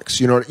comics.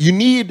 You know, you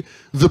need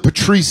the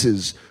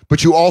Patrices,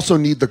 but you also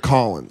need the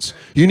Collins.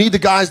 You need the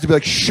guys to be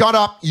like, "Shut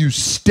up, you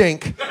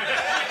stink."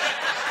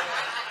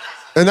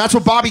 And that's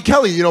what Bobby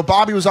Kelly, you know,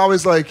 Bobby was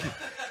always like,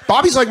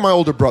 Bobby's like my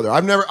older brother.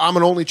 I'm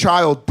an only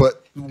child,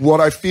 but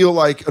what I feel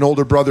like an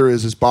older brother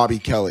is Bobby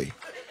Kelly.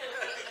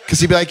 Because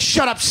he'd be like,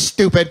 "Shut up,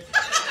 stupid.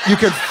 You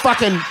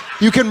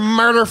can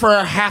murder for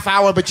a half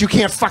hour, but you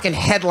can't fucking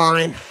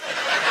headline."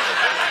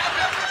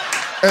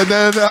 And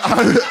then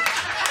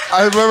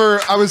I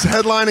remember I was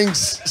headlining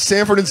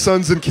Sanford &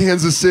 Sons in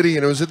Kansas City,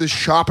 and it was at this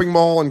shopping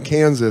mall in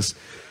Kansas.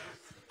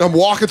 I'm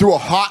walking through a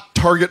hot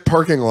Target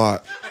parking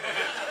lot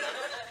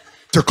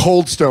to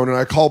Cold Stone, and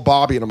I call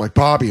Bobby, and I'm like,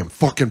 "Bobby, I'm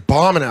fucking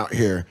bombing out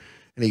here."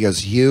 And he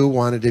goes, "You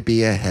wanted to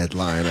be a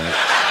headliner."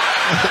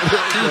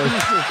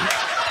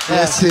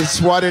 This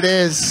is what it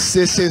is.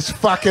 This is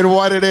fucking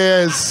what it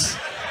is.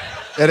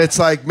 And it's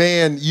like,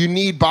 man, you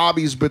need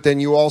Bobbies, but then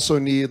you also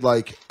need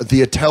like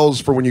the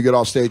Attells for when you get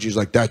off stage. He's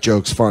like, "That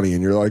joke's funny,"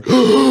 and you're like,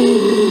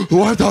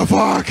 "What the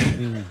fuck?"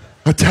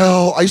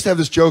 Attell. I used to have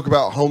this joke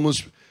about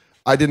homeless.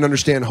 I didn't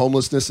understand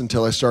homelessness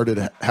until I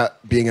started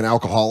being an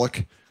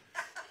alcoholic.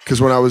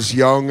 Because when I was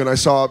young and I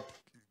saw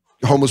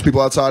homeless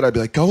people outside, I'd be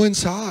like, "Go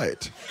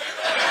inside."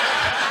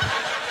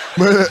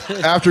 But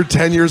after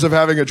 10 years of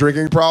having a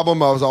drinking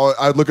problem,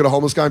 I'd look at a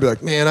homeless guy and be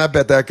like, "Man, I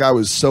bet that guy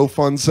was so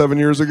fun 7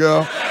 years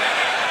ago."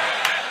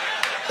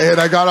 And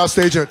I got off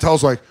stage and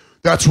Attell's like,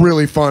 "That's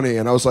really funny."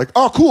 And I was like,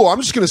 "Oh, cool. I'm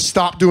just going to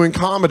stop doing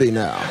comedy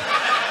now."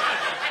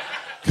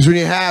 Because when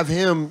you have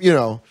him, you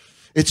know,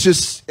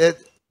 it's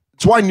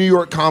why New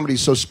York comedy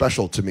is so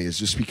special to me. It's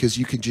just because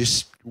you can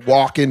just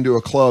walk into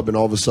a club and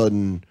all of a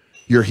sudden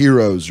your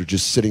heroes are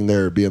just sitting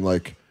there being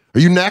like, "Are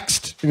you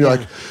next?" And you're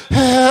like,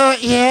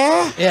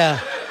 "Yeah. Yeah.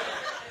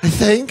 I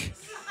think."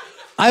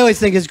 I always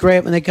think it's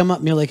great when they come up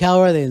and you're like, "How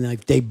are they?" And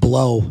like, they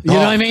blow. You know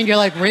what I mean? You're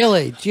like,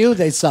 "Really? Gee,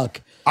 they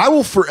suck." I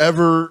will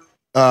forever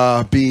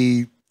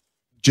be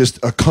just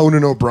a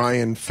Conan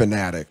O'Brien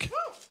fanatic.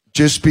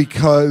 Just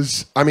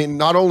because, I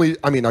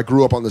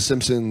grew up on The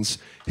Simpsons.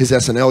 His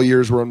SNL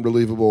years were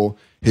unbelievable.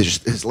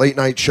 His late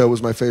night show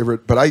was my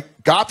favorite. But I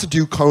got to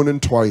do Conan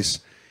twice.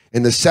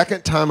 And the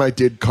second time I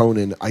did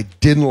Conan, I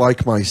didn't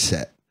like my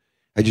set.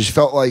 I just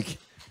felt like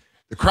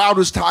the crowd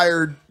was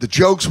tired. The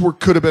jokes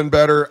could have been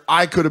better.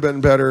 I could have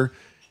been better.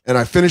 And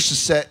I finished the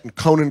set, and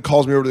Conan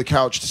calls me over to the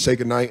couch to say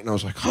goodnight. And I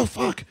was like, "Oh,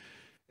 fuck."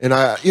 And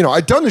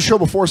I'd done the show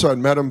before, so I'd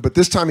met him. But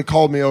this time he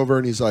called me over,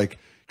 and he's like,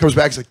 comes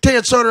back, he's like,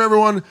 "Dan Soder,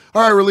 everyone.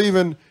 All right, we're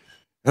leaving."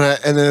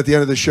 And then at the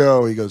end of the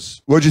show, he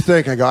goes, "What'd you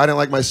think?" I go, "I didn't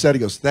like my set." He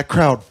goes, "That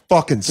crowd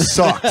fucking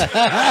sucked." And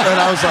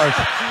I was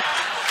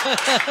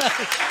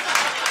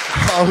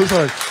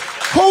like,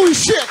 "Holy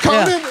shit,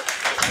 Conan. Yeah.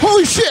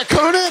 Holy shit,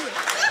 Conan."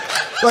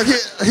 Like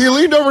he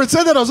leaned over and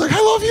said that. I was like, "I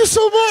love you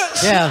so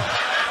much." Yeah.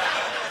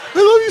 "I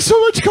love you so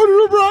much, Conan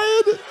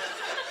O'Brien."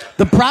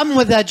 The problem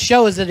with that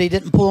show is that he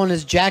didn't pull on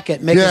his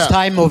jacket, make his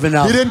tie moving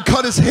up. He didn't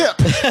cut his hip.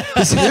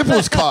 His hip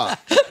was caught.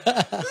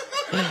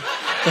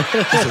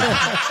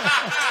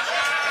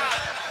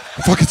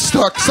 Fucking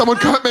stuck. Someone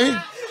cut me.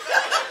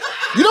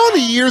 You know, in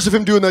the years of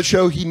him doing that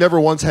show, he never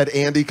once had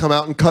Andy come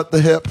out and cut the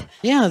hip.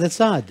 Yeah,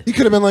 that's odd. He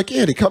could have been like,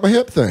 Andy, cut my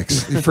hip,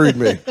 thanks. He freed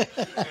me.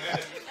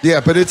 Yeah,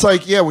 but it's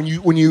like, yeah, when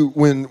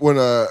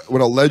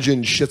a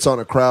legend shits on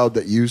a crowd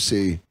that you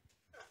see,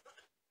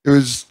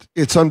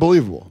 it's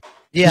unbelievable.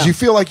 Yeah, because you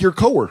feel like you're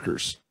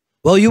coworkers.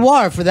 Well, you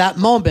are for that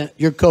moment.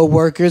 Your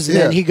coworkers, and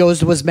then he goes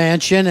to his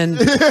mansion, and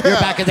you're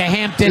back at the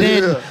Hampton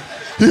Inn.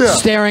 Yeah.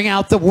 Staring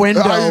out the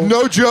window.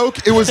 No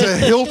joke. It was a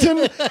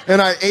Hilton,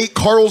 and I ate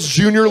Carl's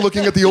Jr.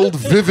 looking at the old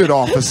Vivid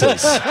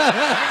offices.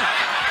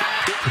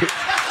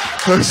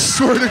 I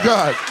swear to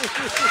God.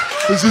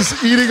 I was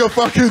just eating a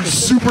fucking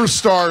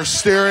superstar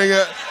staring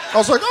at... I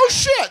was like, oh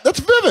shit, that's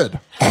Vivid.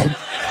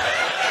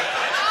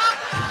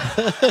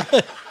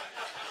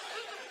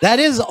 That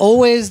is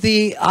always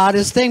the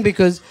oddest thing,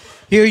 because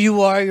here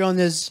you are, you're on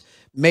this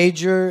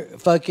major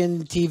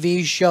fucking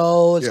TV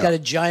show. It's got a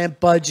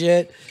giant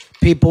budget.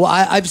 People,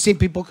 I've seen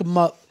people come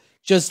up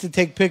just to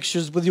take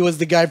pictures with you as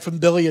the guy from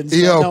Billions.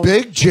 Yo,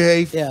 Big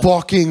J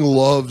fucking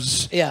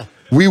loves. Yeah.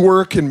 We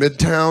work in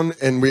Midtown,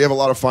 and we have a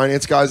lot of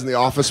finance guys in the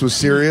office with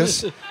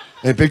Sirius.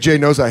 And Big J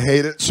knows I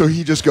hate it, so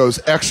he just goes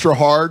extra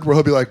hard, where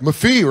he'll be like, my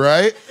fee,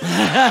 right?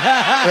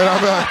 And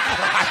I'm like,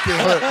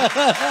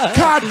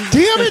 God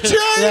damn it,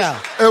 Jay! Yeah.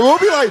 And we'll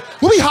be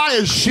high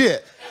as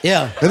shit.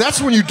 Yeah. And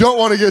that's when you don't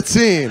want to get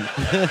seen.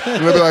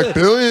 And they'll be like,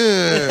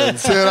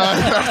 Billions. And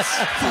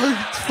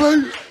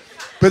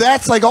but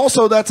that's like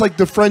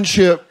the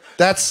friendship.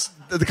 That's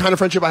the kind of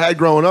friendship I had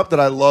growing up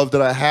that I love,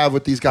 that I have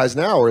with these guys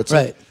now, where it's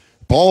like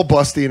ball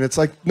busty, and it's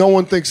like no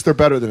one thinks they're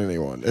better than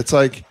anyone. It's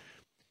like,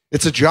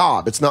 it's a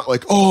job. It's not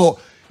like,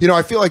 oh, you know,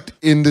 I feel like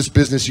in this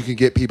business you can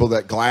get people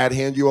that glad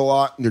hand you a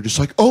lot, and they're just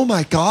like, oh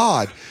my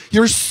God,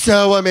 you're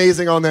so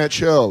amazing on that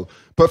show.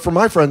 But for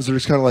my friends, they're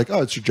just kind of like,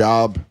 oh, it's your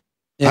job.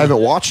 Yeah. I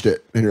haven't watched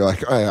it. And you're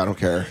like, oh, I don't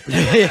care.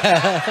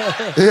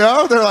 Yeah. You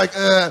know, they're like,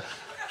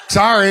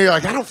 sorry,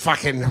 like I don't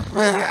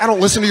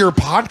listen to your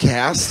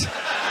podcast.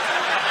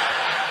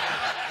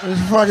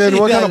 Fucking,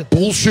 what kind of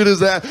bullshit is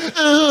that?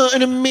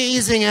 An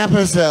amazing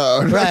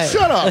episode. Right.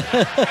 Shut up.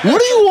 What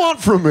do you want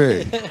from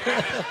me?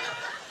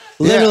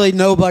 Literally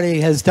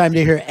nobody has time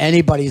to hear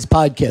anybody's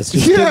podcast.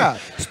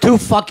 It's too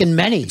fucking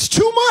many. It's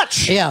too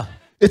much. Yeah.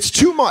 It's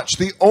too much.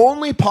 The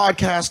only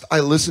podcast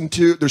I listen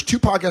to, there's two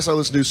podcasts I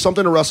listen to,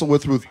 Something to Wrestle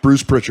with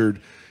Bruce Pritchard,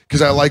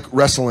 because I like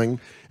wrestling,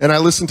 and I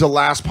listen to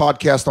Last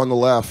Podcast on the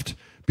Left,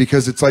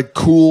 because it's like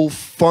cool,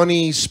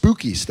 funny,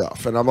 spooky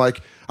stuff. And I'm like,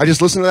 I just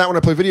listen to that when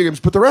I play video games,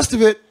 but the rest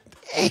of it,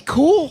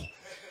 cool.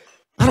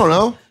 I don't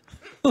know.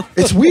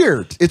 It's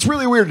weird. It's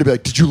really weird to be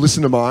like, did you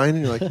listen to mine?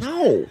 And you're like,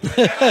 no.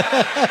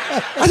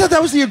 I thought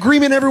that was the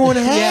agreement everyone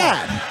had.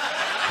 Yeah.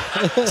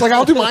 It's like,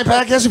 I'll do my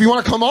podcast if you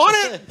want to come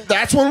on it.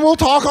 That's when we'll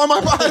talk on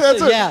my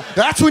podcast.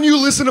 That's when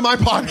you listen to my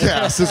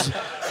podcast, is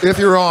if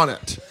you're on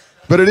it.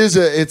 But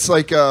it's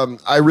like,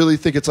 I really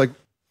think it's like,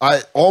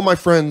 all my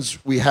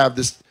friends, we have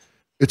this,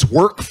 it's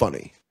work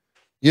funny.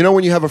 You know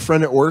when you have a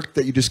friend at work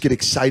that you just get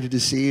excited to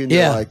see, and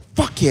you're like,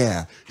 fuck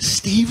yeah,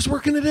 Steve's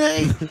working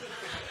today?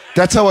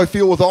 That's how I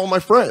feel with all my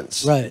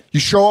friends. Right. You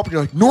show up and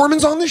you're like,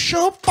 Norman's on this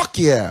show? Fuck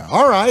yeah.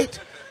 All right.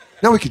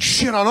 Now we can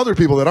shit on other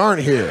people that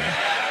aren't here.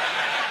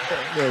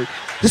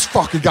 This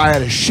fucking guy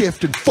had a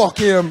shift, and fuck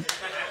him.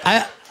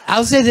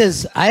 I'll say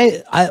this.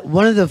 I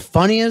one of the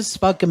funniest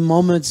fucking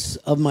moments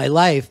of my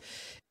life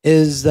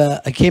is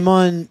I came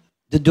on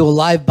to do a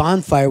live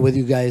bonfire with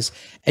you guys,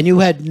 and you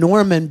had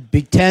Norman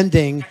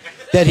pretending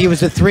that he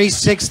was a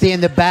 360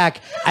 in the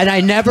back, and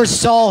I never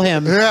saw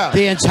him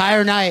the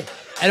entire night.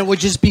 And it would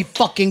just be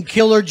fucking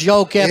killer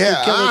joke after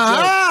killer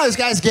joke. This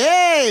guy's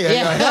gay.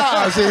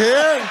 Yeah. Is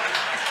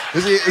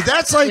he here?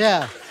 That's like...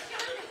 Yeah.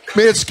 I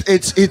mean,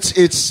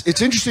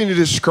 it's interesting to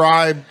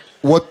describe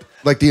what,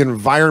 like, the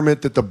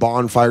environment that the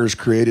bonfires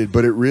created,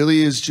 but it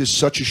really is just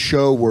such a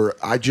show where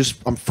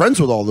I'm friends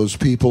with all those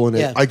people, and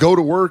I go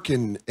to work,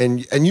 and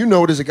you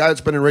know it as a guy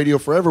that's been in radio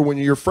forever, when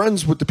you're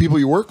friends with the people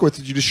you work with,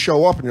 you just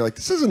show up and you're like,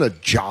 this isn't a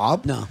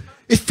job. No.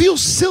 It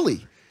feels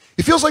silly.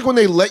 It feels like when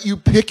they let you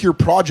pick your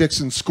projects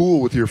in school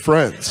with your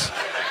friends.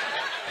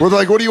 Where they're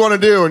like, what do you want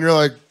to do? And you're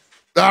like,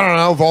 I don't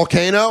know,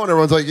 Volcano? And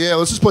everyone's like, yeah,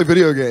 let's just play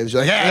video games.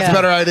 You're like, yeah, that's a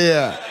better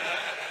idea.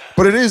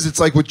 But it's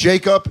like with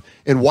Jacob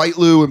and White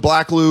Lou and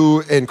Black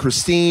Lou and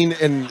Christine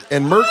and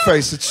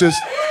Merkface, it's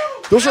just,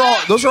 those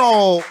are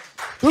all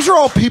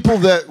people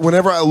that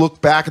whenever I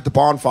look back at the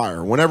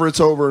bonfire, whenever it's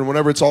over and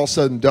whenever it's all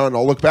said and done,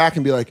 I'll look back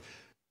and be like,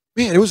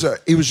 man, it was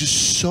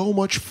just so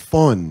much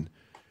fun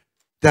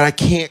that I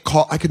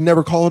could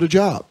never call it a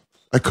job.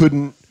 I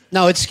couldn't.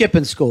 No, it's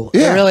skipping school.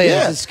 Yeah, it really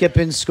is. It's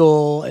skipping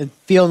school and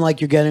feeling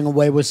like you're getting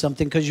away with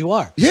something because you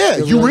are. Yeah,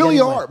 you really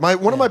are.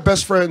 One of my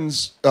best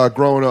friends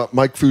growing up,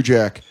 Mike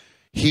Fujak,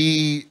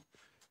 we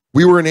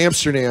were in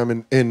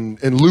Amsterdam,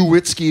 and Lou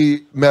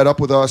Witzke met up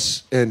with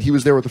us, and he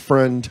was there with a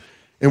friend,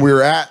 and we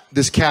were at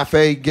this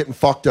cafe getting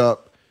fucked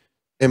up,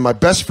 and my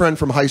best friend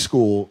from high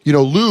school, you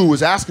know, Lou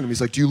was asking him, he's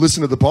like, do you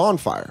listen to The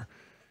Bonfire?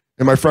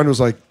 And my friend was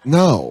like,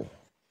 no.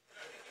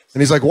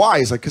 And he's like, why?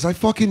 He's like, because I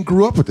fucking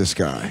grew up with this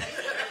guy.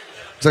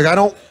 He's like, I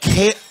don't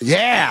care.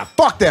 Yeah,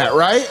 fuck that,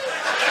 right?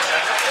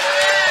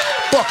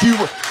 Fuck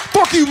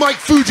you, Mike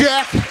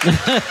Fujak.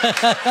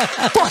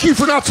 Fuck you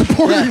for not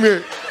supporting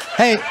me.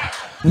 Hey,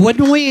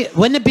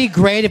 wouldn't it be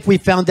great if we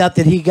found out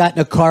that he got in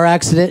a car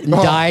accident and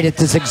died at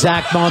this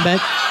exact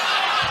moment?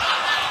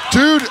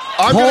 Dude,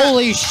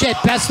 holy shit,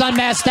 best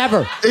unmasked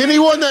ever.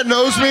 Anyone that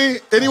knows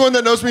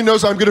me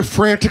knows I'm gonna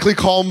frantically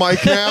call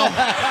Mike now.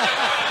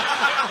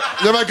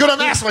 They're like, good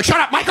unmasked. I'm like, shut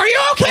up, Mike, are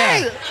you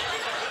okay?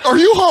 Yeah. Are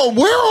you home?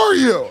 Where are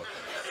you?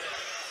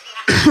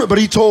 But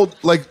he told,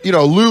 like, you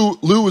know,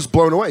 Lou was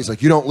blown away. He's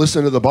like, you don't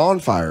listen to the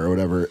bonfire or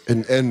whatever.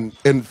 And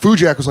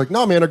Fujak was like,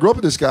 no, man, I grew up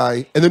with this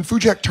guy. And then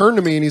Fujak turned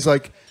to me and he's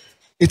like,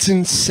 it's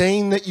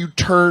insane that you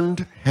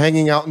turned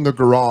hanging out in the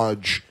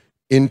garage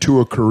into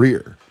a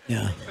career.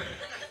 Yeah.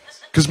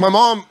 Because my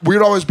mom,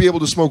 we'd always be able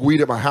to smoke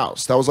weed at my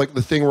house. That was like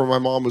the thing where my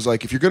mom was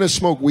like, if you're going to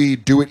smoke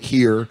weed, do it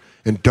here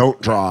and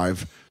don't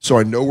drive so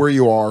I know where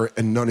you are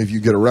and none of you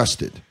get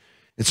arrested.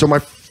 And so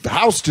my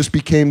house just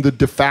became the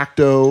de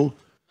facto,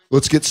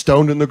 let's get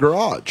stoned in the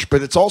garage.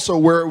 But it's also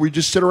where we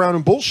just sit around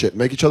and bullshit,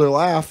 make each other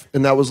laugh.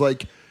 And that was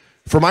like,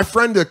 for my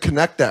friend to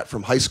connect that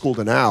from high school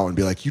to now and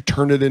be like, you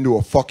turned it into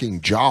a fucking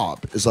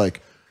job is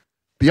like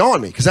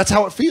beyond me. Because that's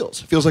how it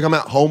feels. It feels like I'm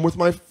at home with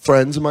my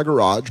friends in my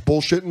garage,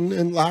 bullshitting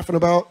and laughing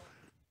about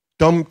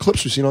dumb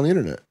clips we've seen on the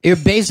internet. You're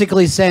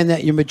basically saying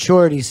that your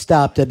maturity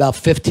stopped at about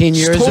 15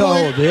 years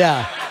old.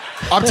 Yeah.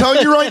 I'm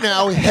telling you right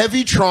now,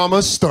 heavy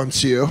trauma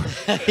stunts you.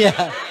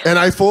 Yeah. And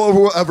I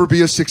will ever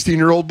be a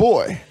 16-year-old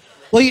boy.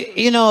 Well,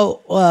 you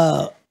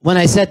know, when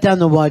I sat down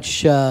to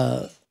watch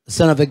Son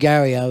of a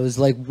Gary, I was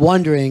like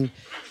wondering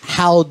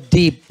how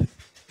deep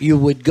you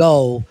would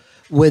go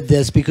with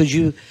this, because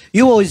you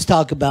always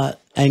talk about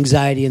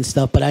anxiety and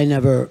stuff, but I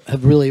never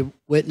have really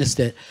witnessed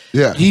it.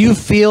 Yeah. Do you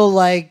feel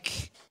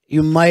like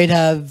you might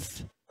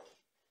have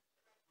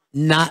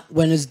not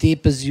went as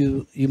deep as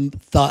you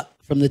thought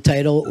from the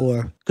title,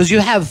 or because you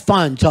have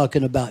fun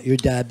talking about your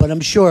dad, but I'm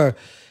sure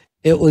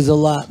it was a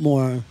lot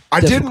more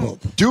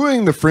difficult.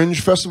 Doing the Fringe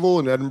Festival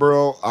in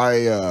Edinburgh,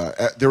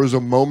 there was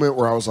a moment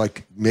where I was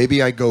like,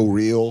 maybe I go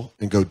real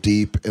and go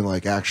deep and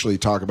like actually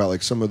talk about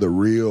like some of the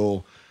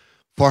real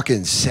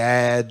fucking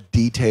sad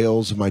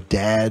details of my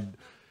dad.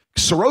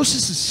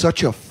 Cirrhosis is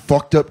such a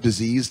fucked up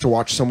disease to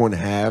watch someone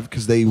have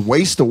because they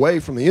waste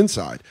away from the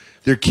inside.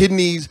 Their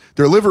kidneys,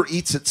 their liver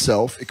eats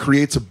itself. It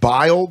creates a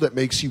bile that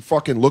makes you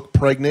fucking look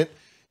pregnant.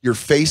 Your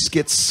face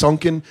gets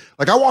sunken.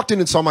 Like, I walked in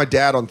and saw my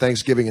dad on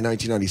Thanksgiving in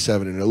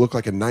 1997, and it looked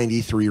like a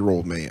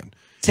 93-year-old man.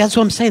 See, that's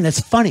what I'm saying. That's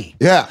funny.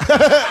 Yeah.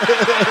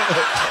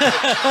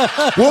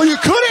 Well, you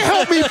could have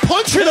helped me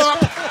punch it up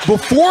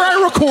before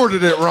I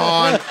recorded it,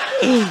 Ron.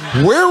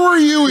 Where were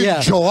you in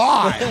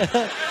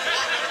July?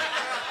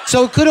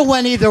 So it could have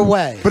went either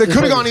way. But it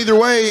could have gone either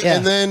way. Yeah.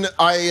 And then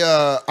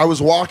I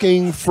was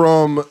walking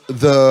from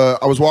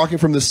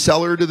the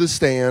cellar to the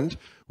stand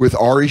with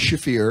Ari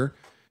Shafir.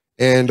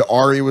 And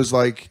Ari was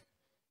like,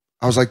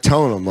 I was like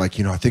telling him, like,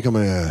 you know, I think I'm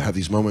going to have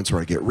these moments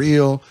where I get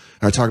real.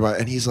 And I talk about it.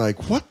 And he's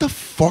like, what the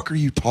fuck are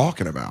you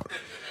talking about?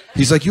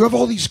 He's like, you have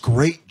all these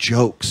great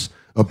jokes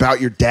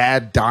about your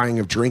dad dying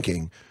of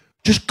drinking.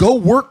 Just go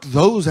work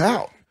those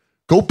out.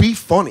 Go be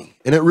funny.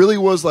 And it really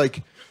was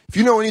like, if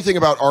you know anything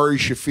about Ari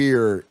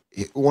Shafir,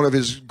 one of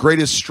his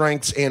greatest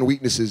strengths and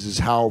weaknesses is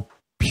how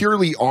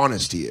purely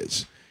honest he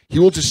is. He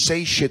will just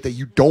say shit that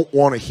you don't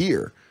want to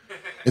hear.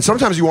 And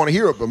sometimes you want to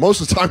hear it, but most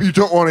of the time you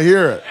don't want to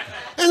hear it.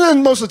 And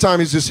then most of the time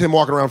he's just him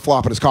walking around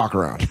flopping his cock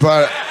around.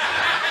 But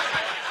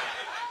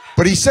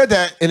he said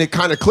that, and it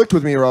kind of clicked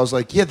with me where I was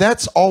like, yeah,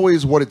 that's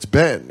always what it's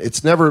been.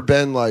 It's never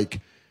been like,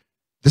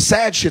 the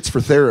sad shit's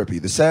for therapy.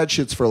 The sad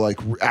shit's for like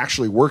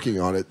actually working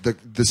on it.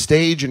 The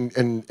stage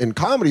and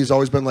comedy has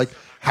always been like,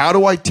 how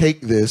do I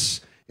take this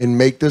and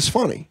make this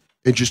funny?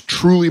 And just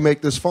truly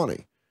make this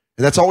funny.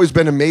 And that's always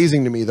been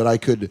amazing to me, that I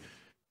could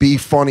be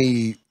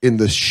funny in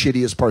the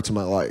shittiest parts of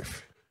my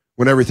life,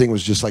 when everything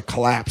was just like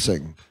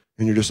collapsing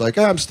and you're just like,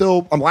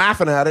 I'm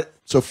laughing at it,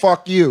 so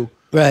fuck you.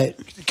 Right.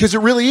 Because it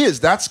really is.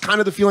 That's kind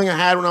of the feeling I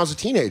had when I was a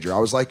teenager. I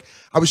was like,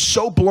 I was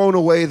so blown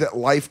away that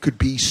life could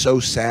be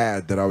so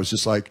sad that I was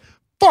just like,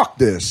 fuck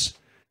this.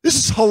 This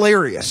is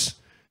hilarious.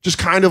 Just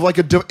kind of like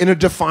in a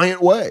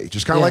defiant way.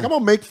 Just kind of like, I'm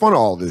going to make fun of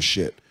all this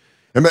shit.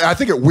 And I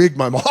think it wigged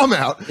my mom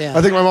out. Yeah.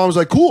 I think my mom was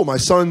like, cool, my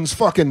son's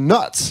fucking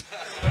nuts.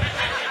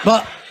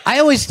 But I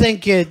always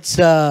think it's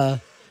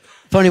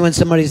funny when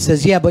somebody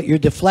says, yeah, but you're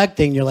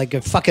deflecting. You're like, I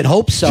fucking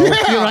hope so. Yeah.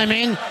 You know what I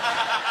mean?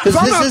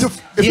 Because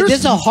this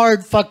is a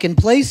hard fucking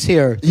place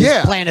here.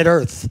 Yeah. Planet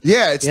Earth.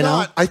 Yeah, it's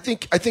not. Know? I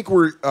think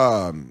we're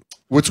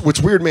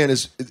what's weird, man,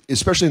 is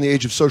especially in the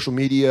age of social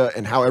media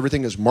and how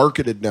everything is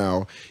marketed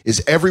now,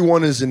 is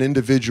everyone is an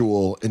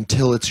individual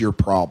until it's your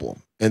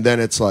problem. And then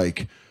it's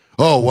like,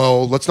 oh,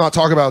 well, let's not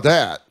talk about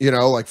that. You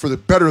know, like, for the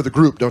better of the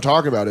group, don't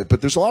talk about it.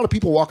 But there's a lot of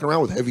people walking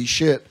around with heavy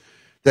shit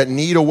that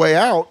need a way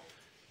out.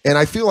 And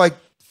I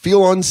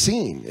feel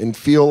unseen and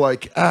feel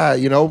like,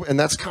 you know, and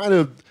that's kind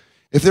of,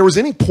 if there was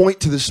any point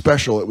to this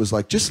special, it was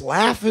like, just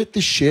laugh at the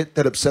shit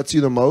that upsets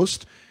you the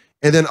most.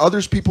 And then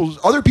other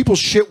people's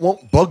shit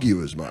won't bug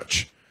you as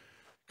much.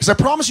 Because I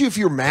promise you, if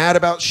you're mad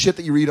about shit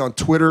that you read on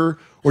Twitter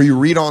or you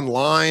read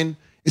online,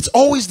 it's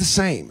always the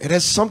same. It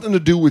has something to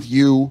do with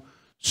you.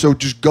 So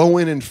just go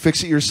in and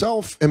fix it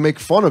yourself and make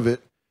fun of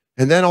it.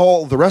 And then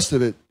all the rest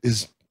of it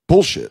is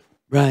bullshit.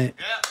 Right.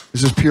 Yeah.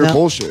 This is pure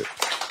bullshit.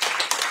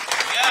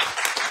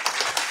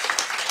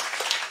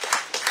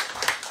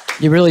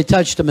 You really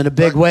touched him in a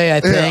big way,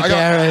 I think.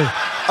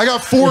 I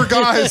got 4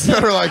 guys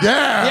that are like,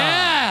 yeah.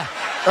 Yeah.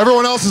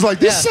 Everyone else is like,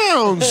 this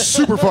sounds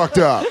super fucked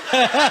up.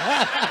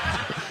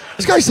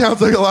 This guy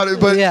sounds like a lot of,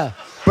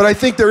 but I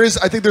think there's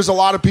a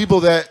lot of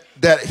people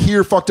that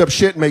hear fucked up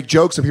shit and make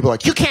jokes, and people are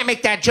like, you can't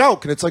make that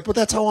joke. And it's like, but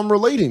that's how I'm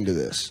relating to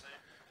this.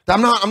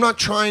 I'm not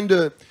trying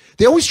to.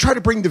 They always try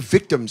to bring the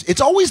victims.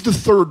 It's always the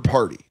third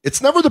party.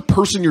 It's never the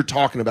person you're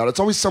talking about. It's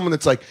always someone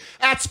that's like,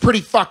 that's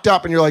pretty fucked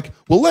up. And you're like,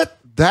 well, let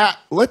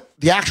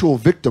the actual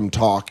victim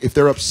talk if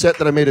they're upset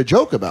that I made a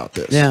joke about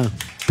this. Yeah.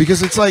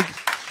 Because it's like,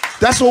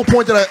 that's the whole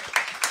point that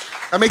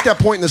I make that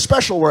point in the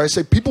special where I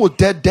say people with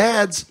dead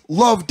dads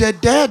love dead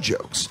dad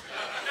jokes.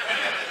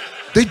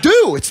 They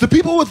do. It's the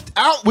people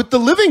with the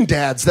living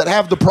dads that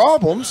have the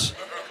problems.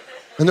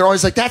 And they're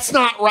always like, that's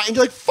not right. And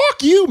you're like,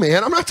 fuck you,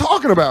 man. I'm not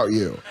talking about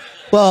you.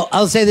 Well,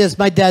 I'll say this.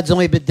 My dad's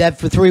only been dead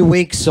for 3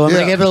 weeks, so I'm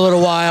going to give it a little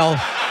while.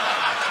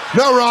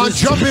 No, Ron,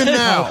 jump in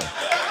now.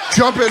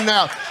 Jump in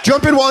now.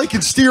 Jump in while he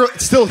can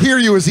still hear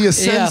you as he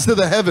ascends to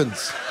the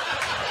heavens.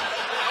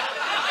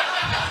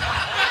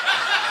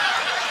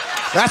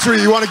 That's where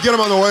you want to get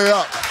him on the way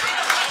up.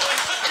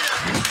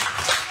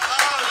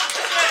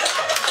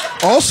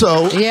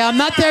 Also... Yeah, I'm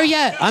not there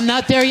yet. I'm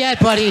not there yet,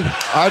 buddy.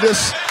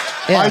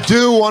 I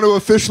do want to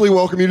officially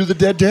welcome you to the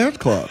Dead Dad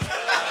Club.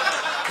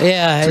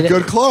 Yeah. It's a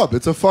good club.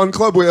 It's a fun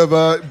club. We have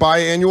a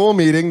biannual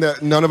meeting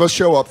that none of us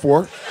show up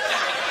for.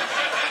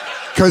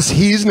 Because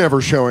he's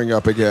never showing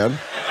up again.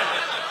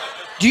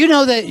 Do you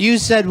know that you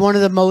said one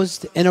of the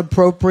most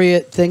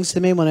inappropriate things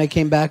to me when I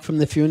came back from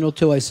the funeral,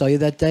 too? I saw you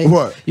that day.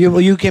 What?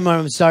 You came on,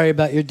 I'm sorry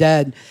about your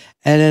dad.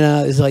 And then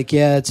I was like,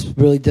 yeah, it's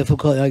really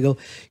difficult. And I go,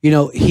 you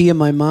know, he and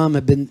my mom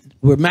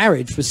we're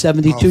married for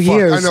 72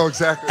 years. I know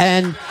exactly.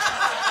 And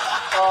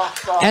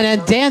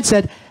then Dan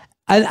said,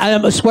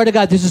 I swear to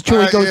God, this is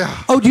true. He goes,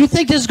 oh, do you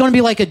think this is going to be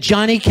like a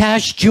Johnny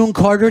Cash, June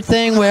Carter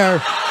thing where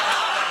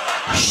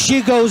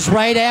she goes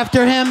right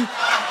after him?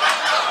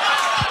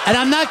 And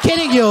I'm not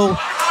kidding you.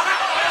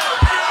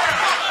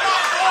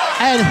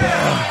 And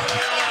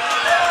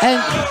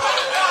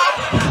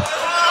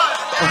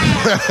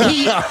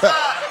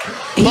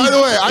by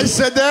the way, I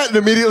said that and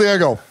immediately I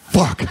go,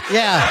 fuck.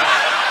 Yeah.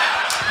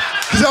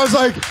 Because I was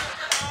like,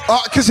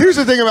 because here's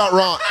the thing about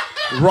Ron.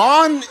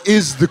 Ron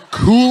is the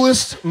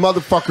coolest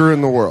motherfucker in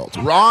the world.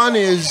 Ron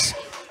is,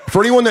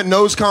 for anyone that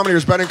knows comedy or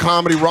has been in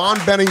comedy, Ron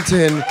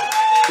Bennington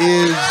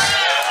is...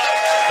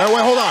 Oh,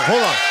 wait,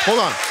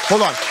 hold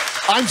on.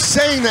 I'm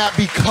saying that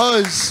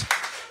because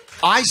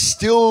I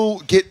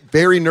still get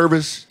very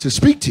nervous to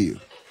speak to you.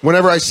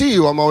 Whenever I see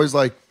you, I'm always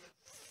like,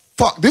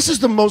 fuck, this is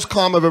the most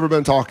calm I've ever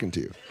been talking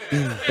to you.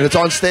 And it's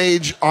on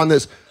stage on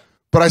this.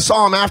 But I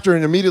saw him after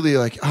and immediately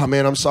like, oh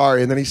man, I'm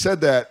sorry. And then he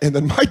said that. And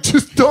then my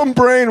just dumb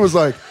brain was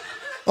like,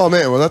 oh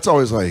man, well that's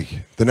always like,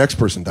 the next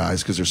person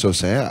dies because they're so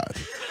sad.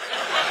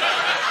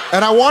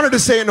 And I wanted to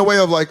say it in a way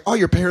of like, oh,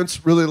 your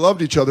parents really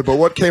loved each other. But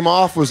what came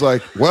off was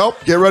like, well,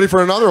 get ready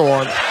for another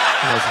one.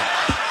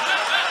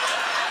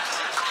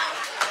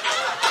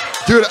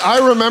 Dude, I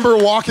remember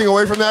walking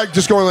away from that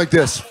just going like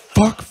this.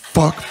 Fuck.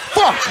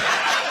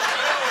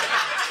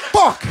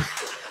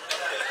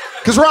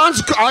 Because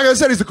Ron's, like I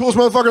said, he's the coolest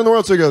motherfucker in the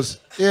world. So he goes,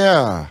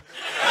 yeah.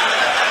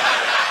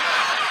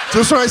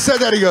 Just when I said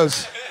that, he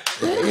goes,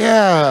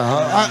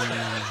 yeah.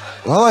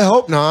 Well, I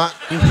hope not.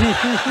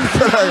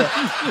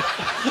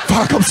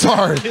 Fuck, I'm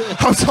sorry.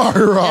 I'm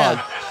sorry, Ron.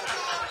 Yeah.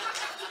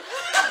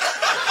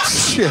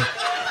 Shit.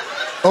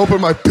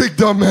 Open my big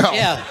dumb mouth.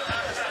 Yeah.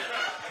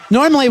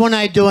 Normally when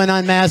I do an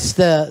Unmasked,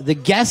 the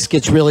guest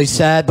gets really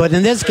sad, but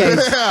in this case,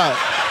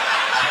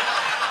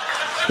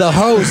 the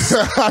host.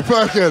 I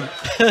fucking,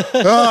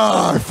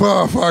 I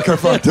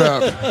fucked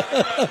up.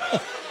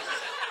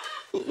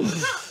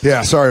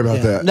 Yeah, sorry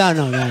about that. No.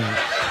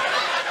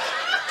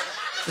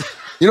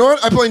 You know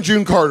what? I blame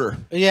June Carter.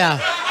 Yeah.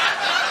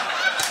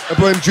 I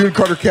blame June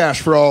Carter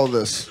Cash for all of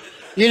this.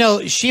 You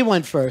know, she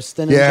went first,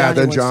 and then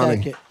Johnny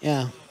went second.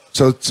 Yeah.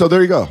 So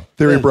there you go.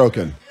 Theory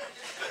broken.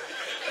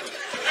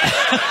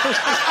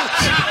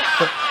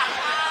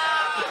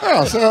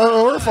 Oh,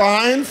 so we're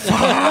fine.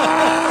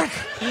 Fuck.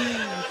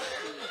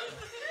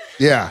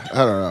 Yeah, I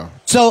don't know.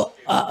 So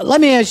let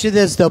me ask you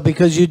this, though,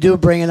 because you do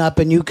bring it up,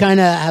 and you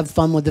kind of have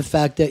fun with the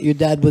fact that your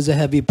dad was a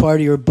heavy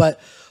partier. But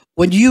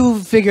when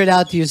you figured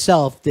out to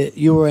yourself that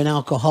you were an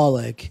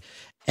alcoholic,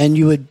 and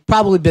you had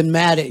probably been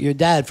mad at your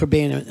dad for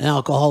being an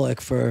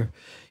alcoholic for,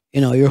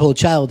 your whole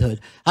childhood,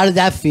 how did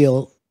that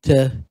feel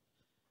to,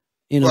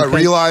 I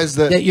realized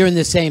that you're in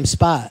the same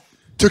spot?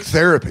 Took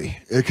therapy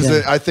because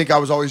I think I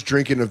was always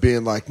drinking of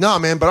being like, no,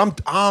 man,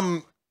 but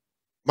I'm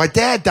my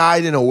dad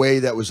died in a way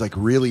that was like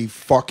really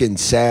fucking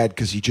sad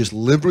because he just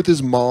lived with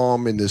his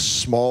mom in this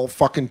small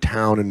fucking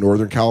town in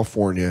Northern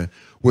California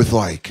with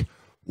like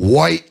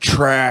white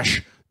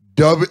trash,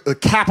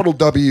 capital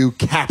W,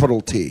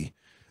 capital T.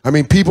 I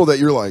mean, people that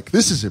you're like,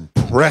 this is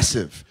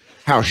impressive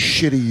how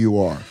shitty you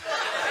are.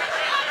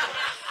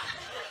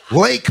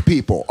 Lake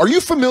people. Are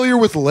you familiar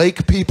with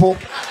lake people?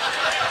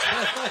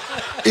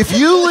 If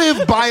you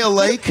live by a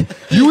lake,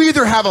 you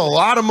either have a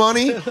lot of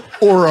money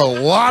or a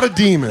lot of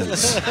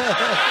demons.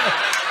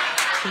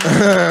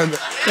 And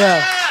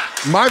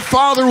my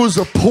father was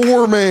a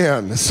poor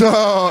man.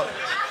 So,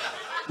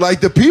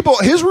 like the people,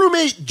 his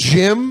roommate,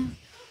 Jim,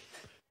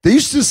 I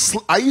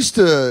used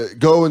to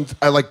go and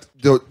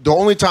the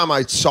only time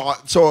I saw,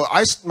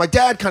 my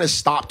dad kind of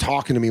stopped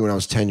talking to me when I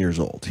was 10 years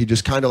old. He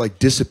just kind of like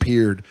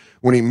disappeared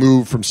when he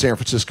moved from San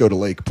Francisco to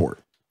Lakeport,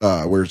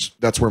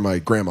 that's where my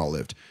grandma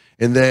lived.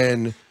 And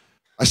then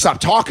I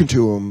stopped talking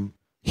to him.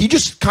 He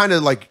just kind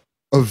of like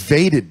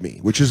evaded me,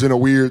 which is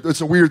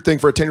it's a weird thing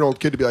for a 10-year-old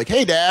kid to be like,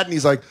 hey dad. And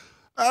he's like,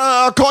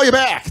 I'll call you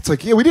back. It's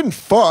like, yeah, we didn't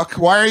fuck.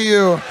 Why are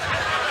you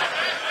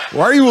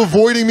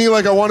avoiding me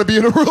like I want to be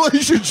in a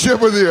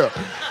relationship with you?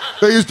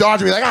 They used to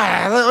dodge me like,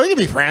 we can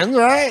be friends,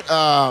 right?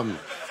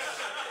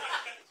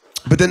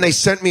 But then they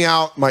sent me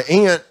out. My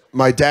aunt,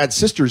 my dad's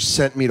sisters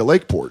sent me to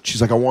Lakeport. She's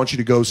like, I want you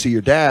to go see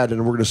your dad,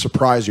 and we're going to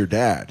surprise your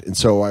dad. And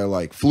so I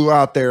like flew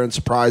out there and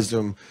surprised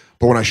him.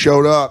 But when I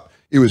showed up,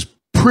 it was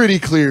pretty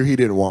clear he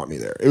didn't want me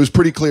there. It was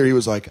pretty clear he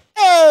was like,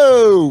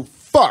 oh,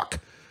 fuck.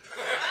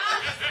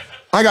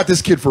 I got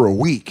this kid for a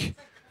week.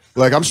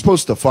 Like, I'm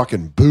supposed to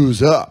fucking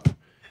booze up.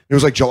 It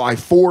was like July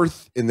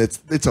 4th, and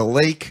it's a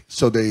lake,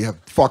 so they have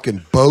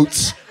fucking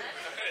boats.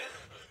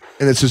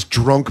 And it's just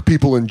drunk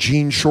people in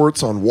jean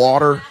shorts on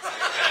water.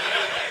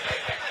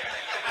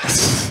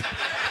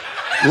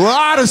 A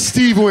lot of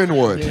Steve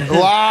Winwood. A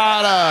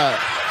lot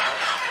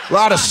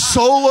of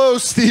solo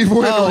Steve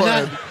Winwood.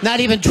 Oh, not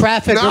even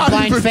Traffic or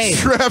Blind Faith.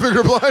 Traffic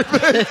or Blind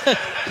Faith.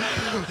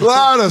 A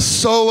lot of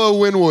solo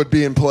Winwood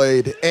being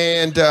played.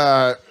 And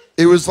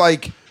it was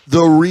like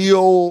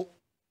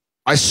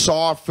I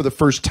saw for the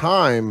first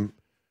time,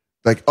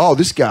 like, oh,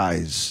 this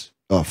guy's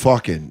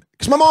fucking,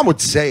 because my mom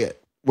would say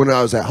it when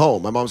I was at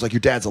home. My mom was like,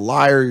 your dad's a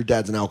liar, your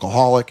dad's an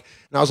alcoholic.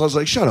 And I was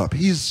like, shut up,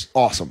 he's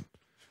awesome.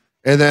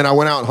 And then I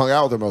went out and hung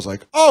out with him. I was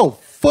like, oh,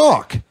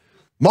 fuck,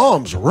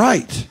 mom's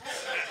right.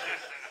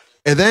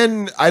 And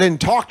then I didn't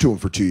talk to him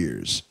for 2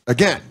 years.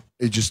 Again,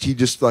 he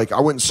just like,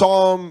 I went and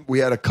saw him. We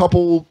had a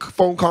couple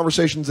phone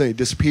conversations, and he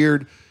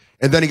disappeared.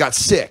 And then he got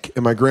sick.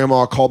 And my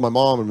grandma called my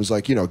mom and was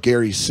like,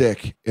 Gary's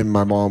sick. And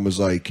my mom was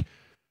like,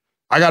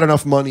 I got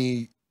enough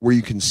money where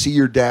you can see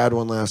your dad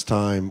one last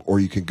time, or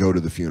you can go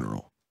to the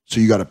funeral. So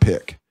you got to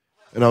pick.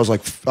 And I was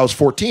like, I was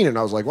 14, and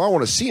I was like, well, I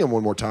want to see him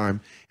one more time.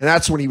 And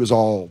that's when he was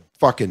all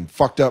fucking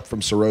fucked up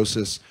from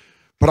cirrhosis.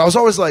 But I was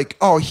always like,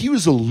 oh, he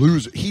was a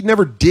loser. He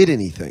never did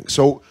anything.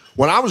 So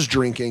when I was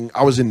drinking,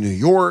 I was in New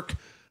York.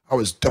 I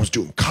was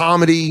doing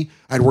comedy.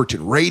 I'd worked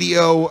in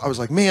radio. I was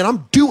like, man,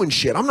 I'm doing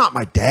shit. I'm not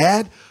my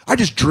dad. I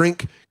just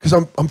drink because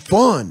I'm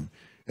fun.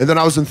 And then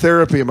I was in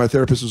therapy, and my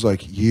therapist was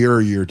like, you're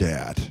your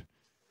dad.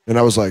 And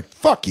I was like,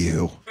 fuck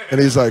you.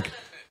 And he's like,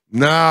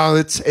 no,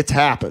 it's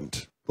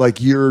happened. Like,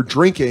 you're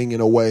drinking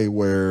in a way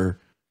where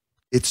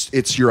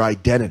it's your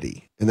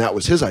identity. And that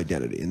was his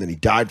identity. And then he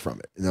died from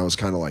it. And I was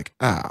kind of like,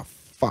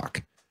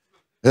 fuck.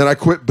 And then I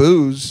quit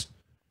booze.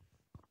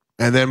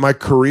 And then my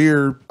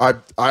career, I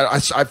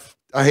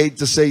hate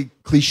to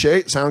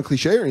sound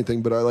cliche or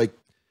anything, but I like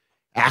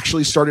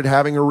actually started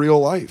having a real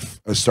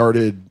life. I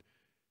started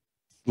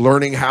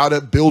learning how to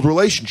build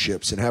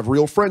relationships and have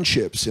real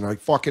friendships. And I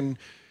fucking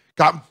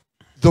got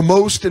the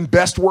most and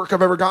best work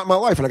I've ever got in my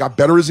life. And I got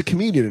better as a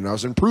comedian, and I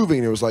was improving.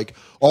 And it was like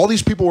all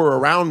these people were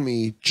around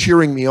me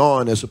cheering me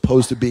on, as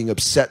opposed to being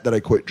upset that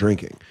I quit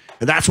drinking.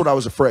 And that's what I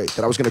was afraid,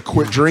 that I was going to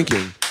quit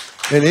drinking.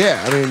 And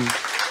yeah, I mean,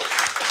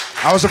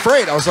 I was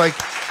afraid. I was like,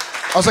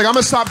 I'm going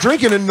to stop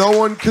drinking, and no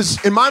one,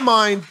 because in my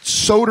mind,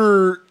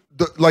 Soder,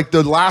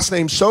 the last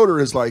name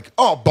Soder is like,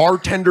 oh,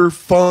 bartender,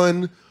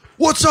 fun.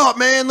 What's up,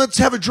 man? Let's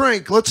have a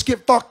drink. Let's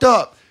get fucked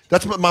up.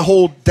 That's what my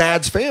whole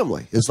dad's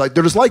family is like.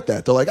 They're just like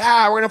that. They're like,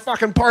 we're going to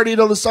fucking party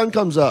till the sun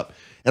comes up.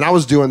 And I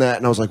was doing that,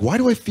 and I was like, why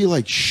do I feel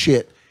like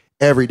shit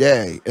every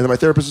day? And then my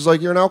therapist was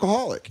like, you're an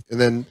alcoholic. And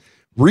then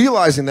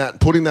realizing that and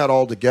putting that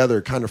all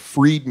together kind of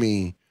freed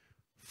me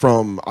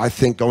from, I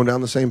think, going down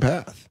the same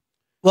path.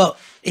 Well,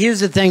 here's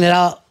the thing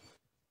that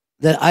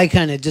I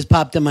kind of just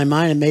popped in my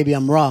mind, and maybe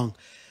I'm wrong.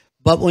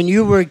 But when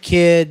you were a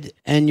kid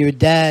and your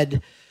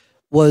dad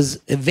was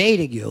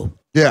evading you,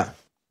 yeah,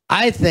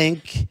 I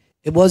think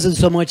it wasn't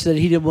so much that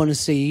he didn't want to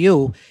see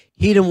you.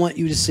 He didn't want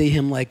you to see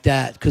him like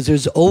that, because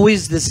there's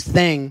always this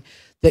thing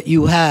that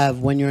you have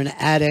when you're an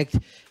addict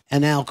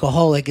and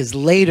alcoholic is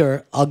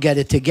later, I'll get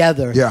it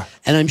together. Yeah.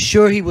 And I'm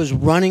sure he was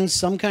running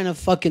some kind of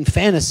fucking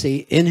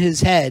fantasy in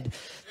his head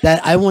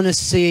that I want to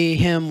see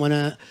him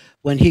when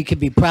he could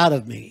be proud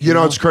of me. You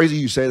know, it's crazy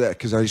you say that,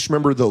 because I just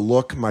remember the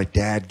look my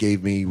dad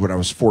gave me when I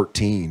was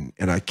 14,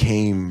 and I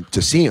came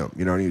to see him,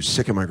 and he was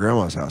sick at my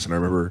grandma's house. And I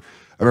remember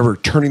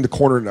turning the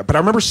corner, but I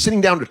remember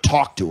sitting down to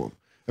talk to him.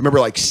 I remember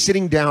like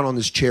sitting down on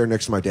this chair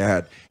next to my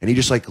dad, and he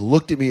just like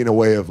looked at me in a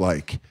way of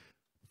like,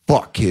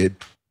 fuck, kid,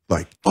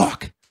 like,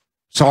 fuck,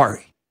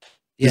 sorry.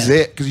 Yeah. This is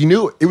it. Because you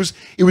knew it.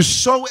 It was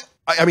so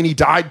I mean, he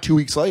died 2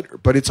 weeks later,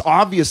 but it's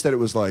obvious that it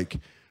was like,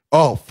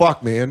 oh,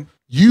 fuck, man,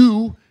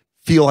 you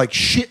feel like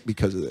shit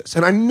because of this.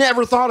 And I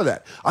never thought of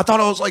that. I thought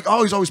I was like,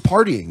 oh, he's always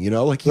partying, you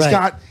know, like he's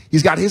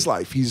got his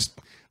life.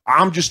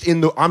 I'm just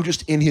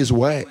in his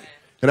way.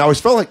 And I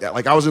always felt like that.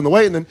 Like I was in the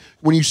way. And then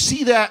when you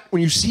see that,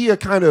 when you see a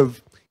kind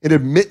of an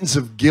admittance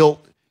of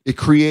guilt, it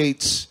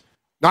creates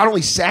not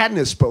only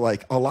sadness, but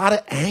like a lot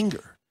of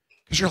anger.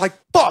 Because you're like,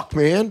 fuck,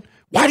 man,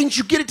 why didn't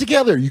you get it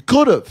together? You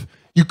could have.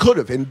 You could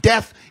have. And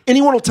death,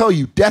 anyone will tell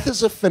you, death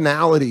is a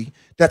finality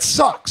that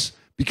sucks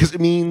because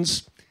it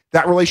means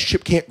that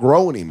relationship can't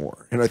grow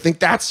anymore. And I think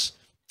that's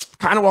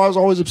kind of why I was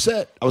always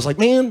upset. I was like,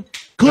 man,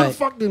 we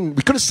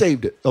could have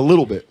saved it a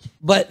little bit.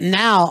 But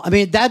now, I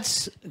mean,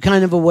 that's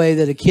kind of a way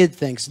that a kid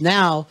thinks.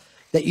 Now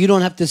that you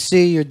don't have to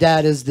see your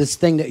dad as this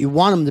thing that you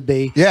want him to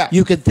be,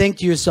 you could think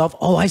to yourself,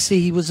 oh, I see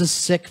he was a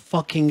sick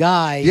fucking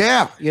guy.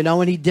 Yeah. You know,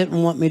 and he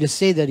didn't want me to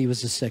see that he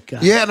was a sick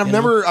guy. Yeah, and I've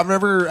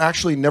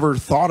never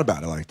thought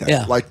about it like that.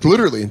 Yeah. Like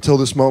literally until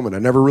this moment, I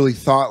never really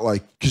thought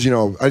like, because, you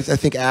know, I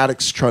think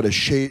addicts try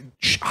to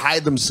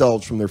hide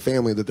themselves from their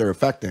family that they're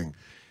affecting.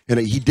 And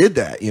he did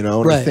that, you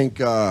know, and I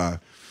think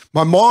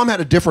my mom had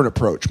a different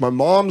approach. My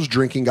mom's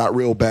drinking got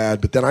real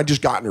bad, but then I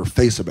just got in her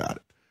face about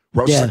it.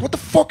 Where I was like, what the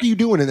fuck are you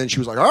doing? And then she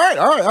was like, all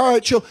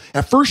right, chill.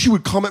 At first she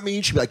would come at me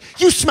and she'd be like,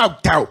 you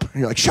smoke dope. And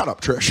you're like, shut up,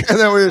 Trish. And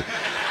then we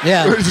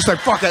were just like,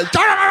 fuck it.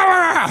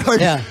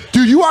 Like,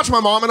 dude, you watch my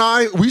mom and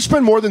I, we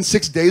spend more than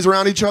 6 days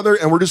around each other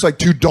and we're just like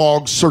two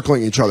dogs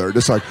circling each other.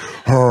 Just like,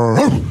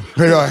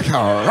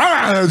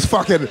 it's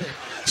fucking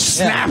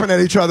snapping at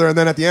each other. And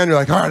then at the end, you're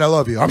like, all right, I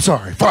love you. I'm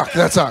sorry. Fuck,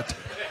 that sucked.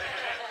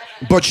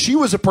 But she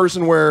was a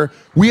person where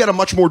we had a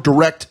much more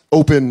direct,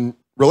 open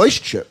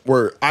relationship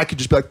where I could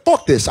just be like,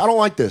 fuck this, I don't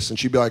like this. And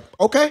she'd be like,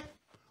 okay.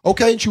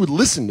 And she would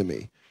listen to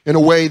me in a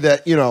way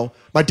that, you know,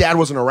 my dad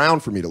wasn't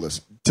around for me to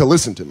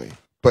listen to me.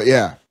 But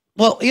yeah.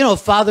 Well, you know,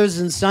 fathers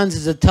and sons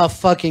is a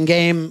tough fucking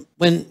game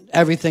when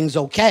everything's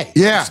okay.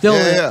 Yeah. It's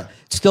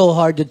still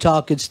hard to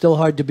talk. It's still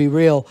hard to be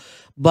real.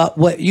 But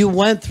what you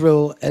went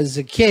through as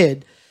a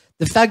kid,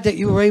 the fact that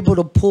you were able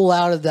to pull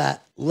out of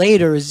that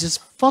later is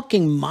just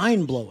fucking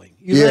mind blowing.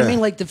 You know what I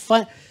mean? Like the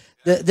fact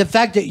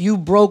that you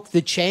broke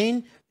the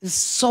chain is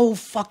so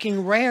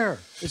fucking rare.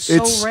 It's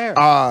so rare.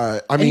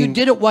 I mean, and you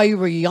did it while you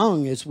were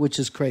young, which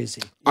is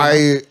crazy.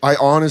 I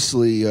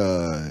honestly,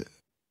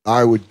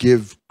 I would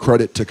give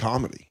credit to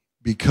comedy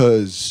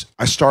because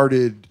I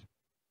started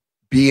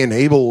being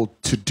able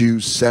to do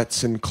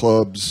sets in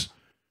clubs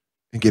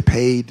and get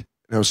paid.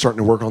 And I was starting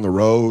to work on the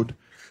road.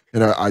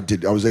 And I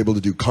was able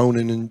to do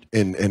Conan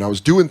and I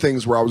was doing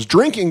things where I was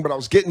drinking, but I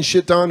was getting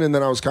shit done. And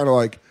then I was kind of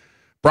like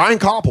Brian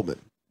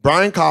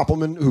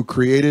Koppelman, who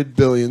created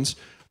Billions.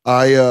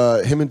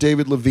 Him and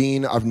David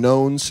Levine, I've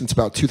known since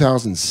about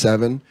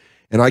 2007.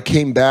 And I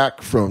came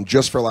back from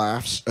Just for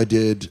Laughs. I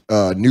did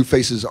New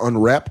Faces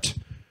Unrepped,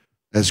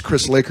 as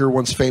Chris Laker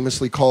once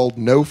famously called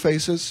No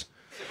Faces.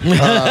 And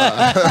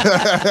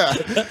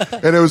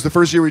it was the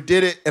first year we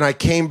did it. And I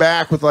came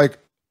back with like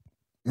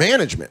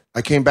management.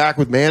 And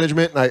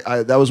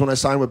that was when I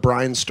signed with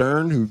Brian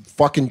Stern, who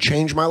fucking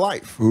changed my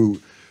life, who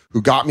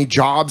got me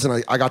jobs.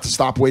 And I got to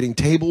stop waiting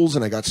tables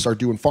and I got to start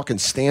doing fucking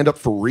stand-up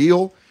for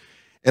real.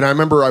 And I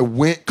remember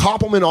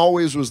Koppelman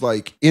always was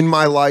like in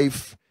my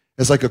life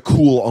as like a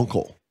cool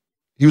uncle.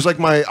 He was like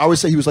I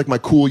always say he was like my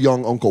cool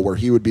young uncle where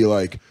he would be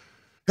like,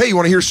 hey, you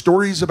want to hear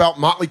stories about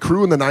Motley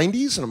Crue in the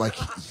 90s? And I'm like,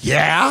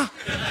 yeah.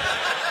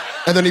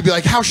 And then he'd be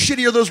like, how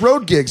shitty are those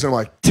road gigs? And I'm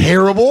like,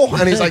 terrible.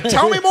 And he's like,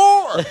 tell me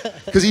more.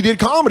 Because he did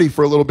comedy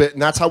for a little bit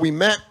and that's how we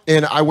met.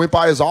 And I went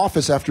by his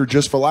office after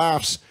Just for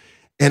Laughs.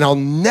 And I'll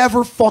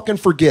never fucking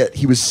forget,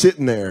 he was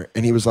sitting there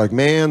and he was like,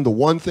 man, the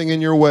one thing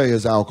in your way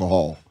is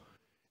alcohol.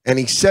 And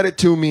he said it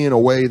to me in a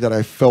way that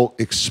I felt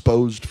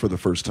exposed for the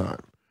first time.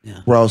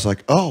 Yeah. Where I was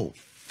like, oh,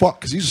 fuck,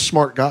 because he's a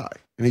smart guy.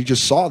 And he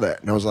just saw that.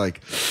 And I was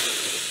like,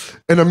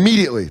 and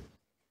immediately,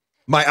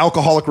 my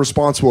alcoholic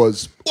response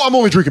was, well, I'm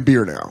only drinking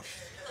beer now.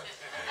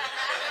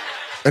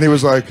 And he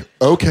was like,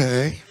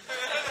 okay.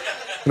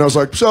 And I was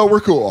like, so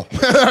we're cool.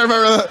 I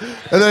remember that.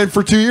 And then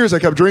for 2 years, I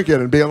kept drinking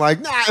and being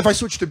like, nah, if I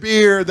switch to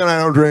beer, then I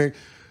don't drink.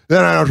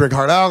 Then I don't drink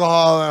hard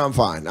alcohol, and I'm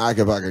fine. I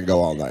can fucking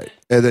go all night.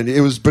 And then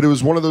it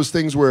was one of those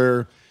things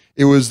where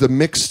it was the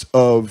mix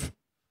of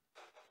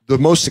the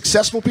most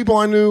successful people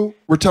I knew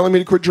were telling me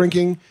to quit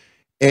drinking,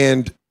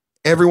 and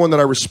everyone that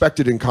I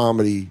respected in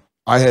comedy,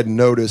 I had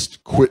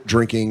noticed quit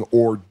drinking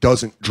or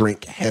doesn't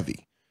drink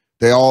heavy.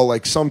 They all,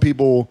 like, some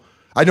people,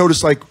 I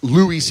noticed like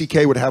Louis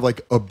C.K. would have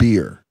like a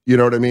beer. You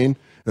know what I mean?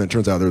 And it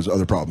turns out there's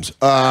other problems.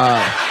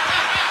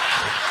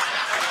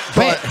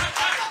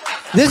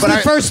 This is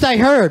the first I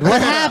heard.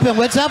 What happened?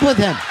 What's up with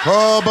him?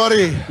 Oh,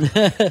 buddy.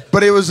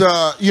 But it was,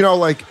 you know,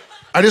 like,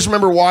 I just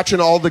remember watching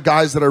all the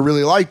guys that I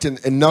really liked,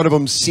 and none of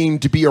them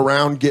seemed to be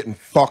around getting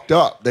fucked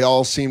up. They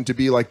all seemed to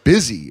be, like,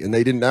 busy, and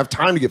they didn't have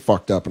time to get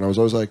fucked up. And I was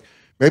always like,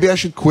 maybe I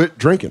should quit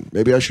drinking.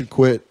 Maybe I should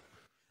quit.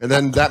 And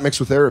then that mixed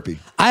with therapy.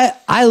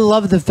 I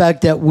love the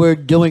fact that we're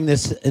doing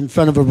this in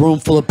front of a room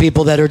full of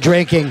people that are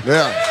drinking.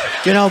 Yeah.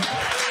 You know,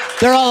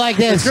 They're all like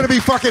this. It's gonna be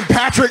fucking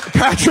Patrick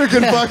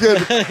and fucking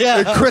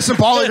and Chris and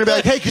Paul are gonna be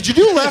like, hey, could you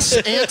do less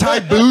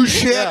anti-booze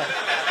shit? Yeah.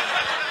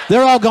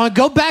 They're all going,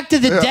 go back to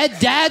the dead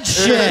dad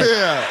shit.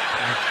 Yeah.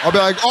 I'll be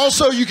like,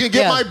 also, you can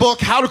get my book,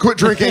 How to Quit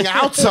Drinking,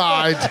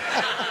 outside.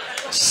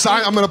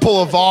 I'm gonna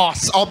pull a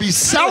Voss. I'll be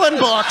selling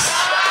books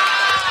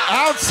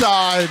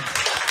outside.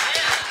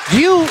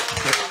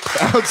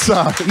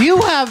 Outside.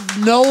 You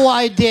have no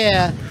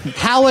idea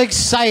how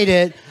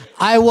excited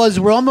I was.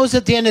 We're almost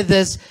at the end of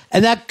this,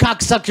 and that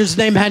cocksucker's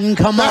name hadn't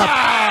come up.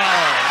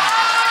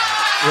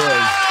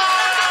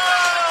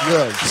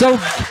 Good. So,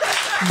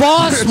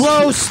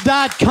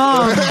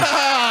 bossroast.com.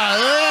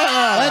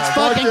 Let's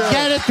fucking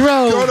get it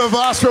through. Go to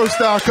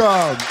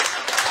bossroast.com.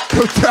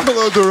 Go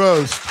download the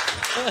roast.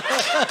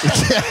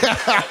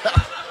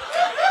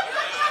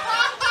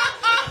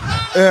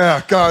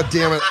 Yeah, god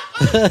damn it.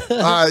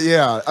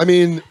 Yeah, I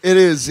mean, it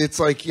is. It's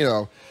like, you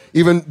know,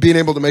 even being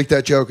able to make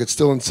that joke, it's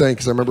still insane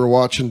because I remember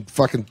watching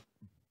fucking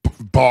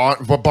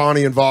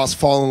Bonnie and Voss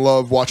fall in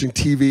love watching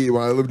TV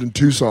when I lived in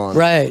Tucson.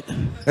 Right.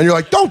 And you're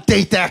like, don't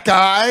date that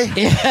guy.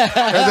 Yeah.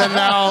 And then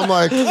now I'm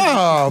like,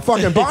 oh,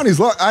 fucking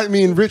Bonnie's I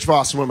mean, Rich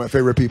Voss is one of my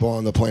favorite people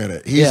on the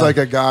planet. He's like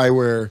a guy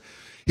where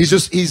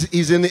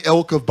he's in the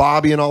ilk of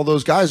Bobby and all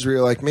those guys where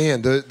you're like,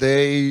 man,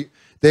 they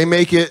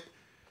make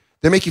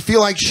you feel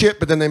like shit,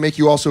 but then they make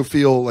you also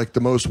feel like the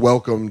most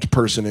welcomed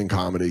person in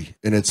comedy.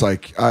 And it's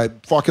like, I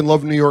fucking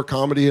love New York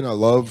comedy and I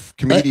love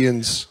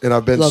comedians, and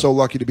I've been so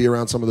lucky to be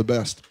around some of the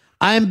best.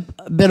 I've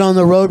been on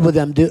the road with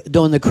them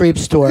doing the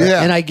Creeps tour,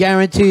 and I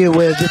guarantee you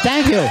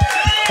thank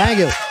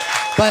you.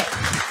 But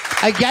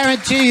I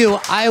guarantee you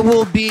I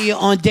will be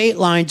on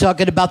Dateline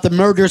talking about the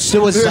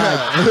murder-suicide.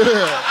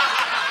 Yeah.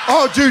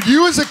 Oh, dude,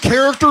 you as a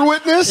character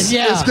witness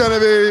is going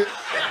to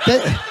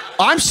be...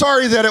 I'm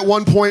sorry that at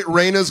one point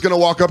Raina's going to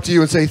walk up to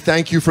you and say,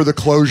 thank you for the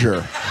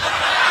closure.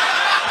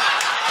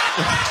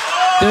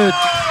 Dude.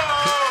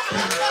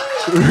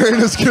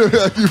 Raina's going to be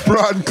like, you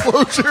brought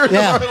closure in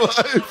my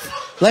life.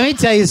 Let me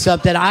tell you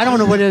something. I don't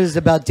know what it is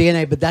about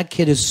DNA, but that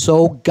kid is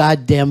so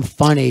goddamn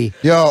funny.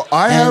 Yo,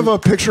 I have a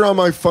picture on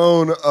my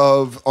phone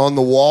of on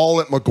the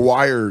wall at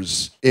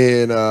McGuire's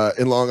in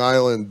Long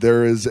Island.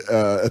 There is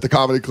at the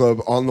comedy club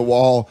on the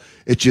wall.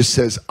 It just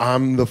says,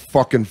 "I'm the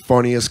fucking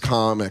funniest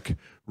comic,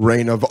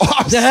 Raina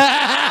Voss."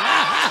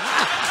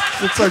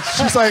 It's like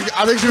she's like,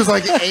 I think she was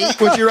like 8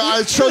 when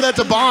I showed that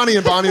to Bonnie,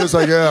 and Bonnie was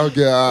like, "Oh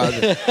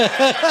god."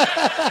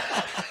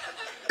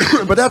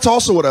 But that's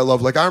also what I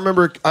love. Like I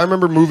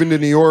remember moving to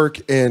New York,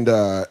 and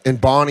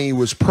Bonnie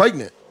was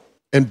pregnant,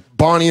 and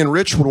Bonnie and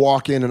Rich would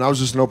walk in, and I was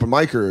just an open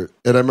micer,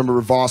 and I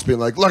remember Voss being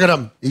like, "Look at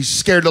him, he's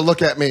scared to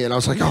look at me," and I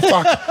was like, "Oh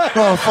fuck,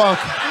 oh fuck."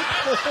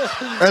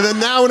 And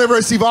then now whenever I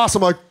see Voss,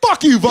 I'm like,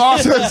 "Fuck you,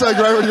 Voss." It's like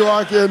right when you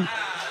walk in.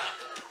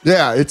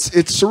 Yeah, it's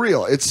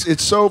surreal.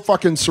 It's so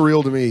fucking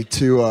surreal to me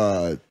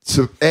to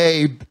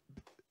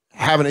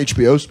have an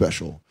HBO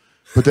special,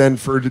 but then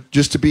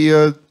just to be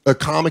a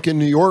comic in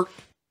New York.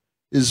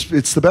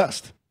 It's the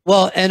best.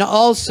 Well, and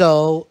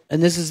also,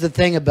 and this is the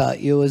thing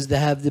about you, is to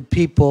have the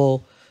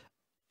people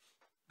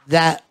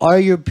that are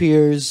your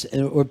peers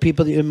or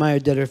people that you admire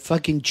that are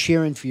fucking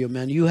cheering for you,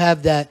 man. You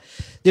have that.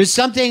 There's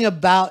something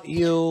about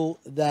you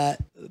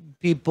that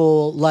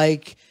people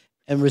like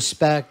and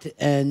respect.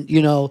 And,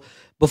 you know,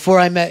 before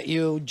I met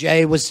you,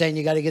 Jay was saying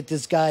you got to get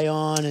this guy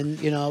on, and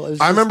you know.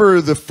 I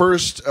remember the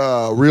first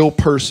real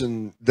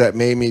person that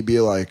made me be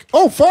like,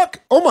 "Oh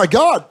fuck! Oh my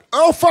god!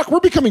 Oh fuck! We're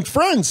becoming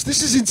friends.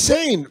 This is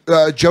insane."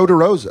 Joe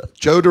DeRosa.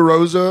 Joe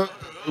DeRosa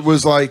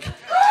was like,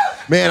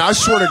 man, I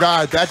swear to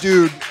God, that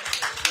dude,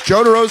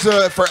 Joe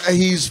DeRosa.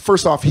 He's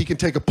first off, he can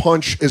take a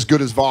punch as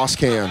good as Voss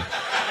can.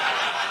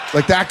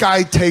 Like that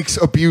guy takes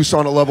abuse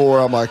on a level where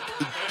I'm like,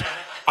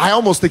 I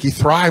almost think he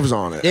thrives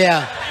on it.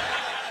 Yeah.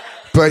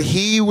 But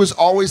he was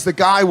always the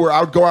guy where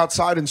I would go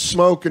outside and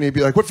smoke, and he'd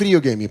be like, "What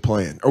video game are you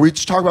playing?" Or we'd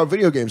just talk about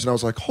video games, and I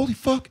was like, "Holy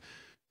fuck,"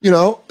 you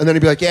know? And then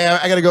he'd be like, "Yeah,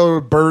 I got to go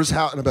to Burr's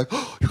house," and I'd be like,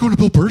 "Oh, you're going to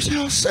Bill Burr's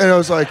house?" And I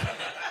was like,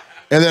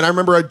 and then I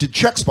remember I did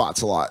check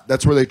spots a lot.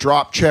 That's where they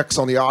drop checks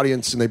on the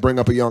audience, and they bring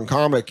up a young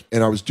comic.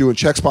 And I was doing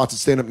check spots at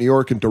Stand Up New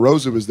York, and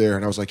DeRosa was there,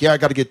 and I was like, "Yeah, I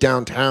got to get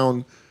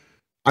downtown.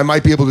 I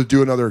might be able to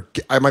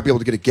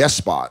get a guest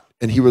spot."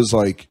 And he was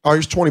like, "Oh,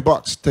 here's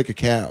 $20. Take a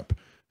cab."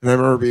 And I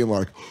remember being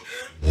like,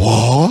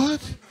 "What?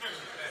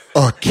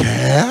 A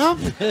cab?"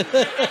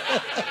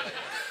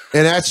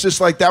 And that's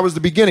just like, that was the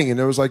beginning. And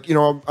it was like, you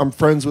know, I'm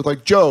friends with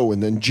like Joe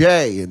and then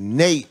Jay and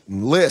Nate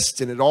and List,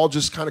 and it all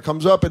just kind of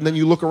comes up. And then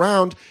you look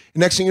around,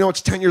 and next thing you know,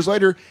 it's 10 years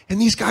later, and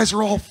these guys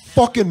are all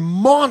fucking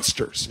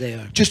monsters. They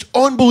are. Just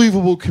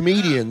unbelievable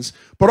comedians,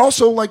 but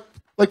also like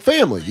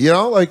family, you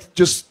know, like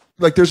just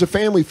like there's a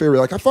family fairy.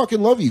 Like I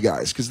fucking love you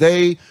guys because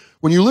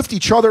when you lift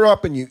each other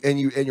up and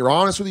you're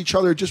honest with each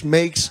other, it just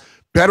makes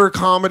better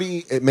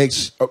comedy. It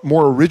makes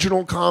more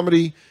original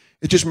comedy.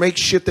 It just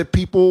makes shit that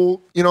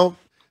people, you know,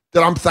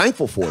 that I'm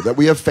thankful for, that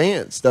we have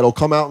fans that'll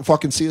come out and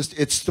fucking see us.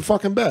 It's the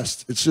fucking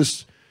best.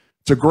 It's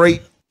a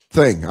great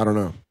thing. I don't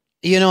know.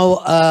 You know,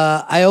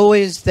 I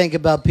always think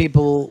about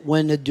people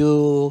when to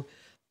do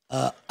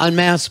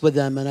Unmasked with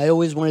them, and I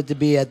always wanted to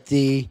be at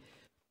the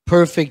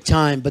perfect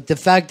time. But the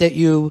fact that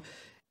you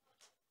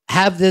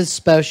have this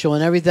special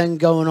and everything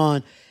going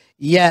on,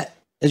 yet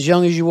as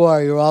young as you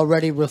are, you're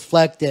already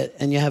reflected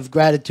and you have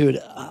gratitude.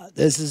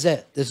 This is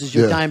it. This is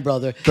your time,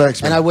 brother.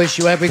 Thanks, man. And I wish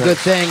you every good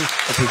thing.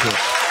 I appreciate it.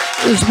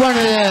 It's one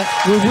of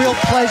the real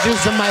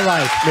pleasures of my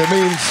life. It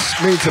means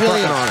a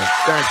fucking honor.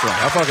 Thanks, man.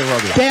 I fucking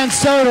love you. Dan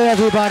Soder,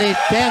 everybody.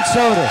 Dan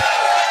Soder.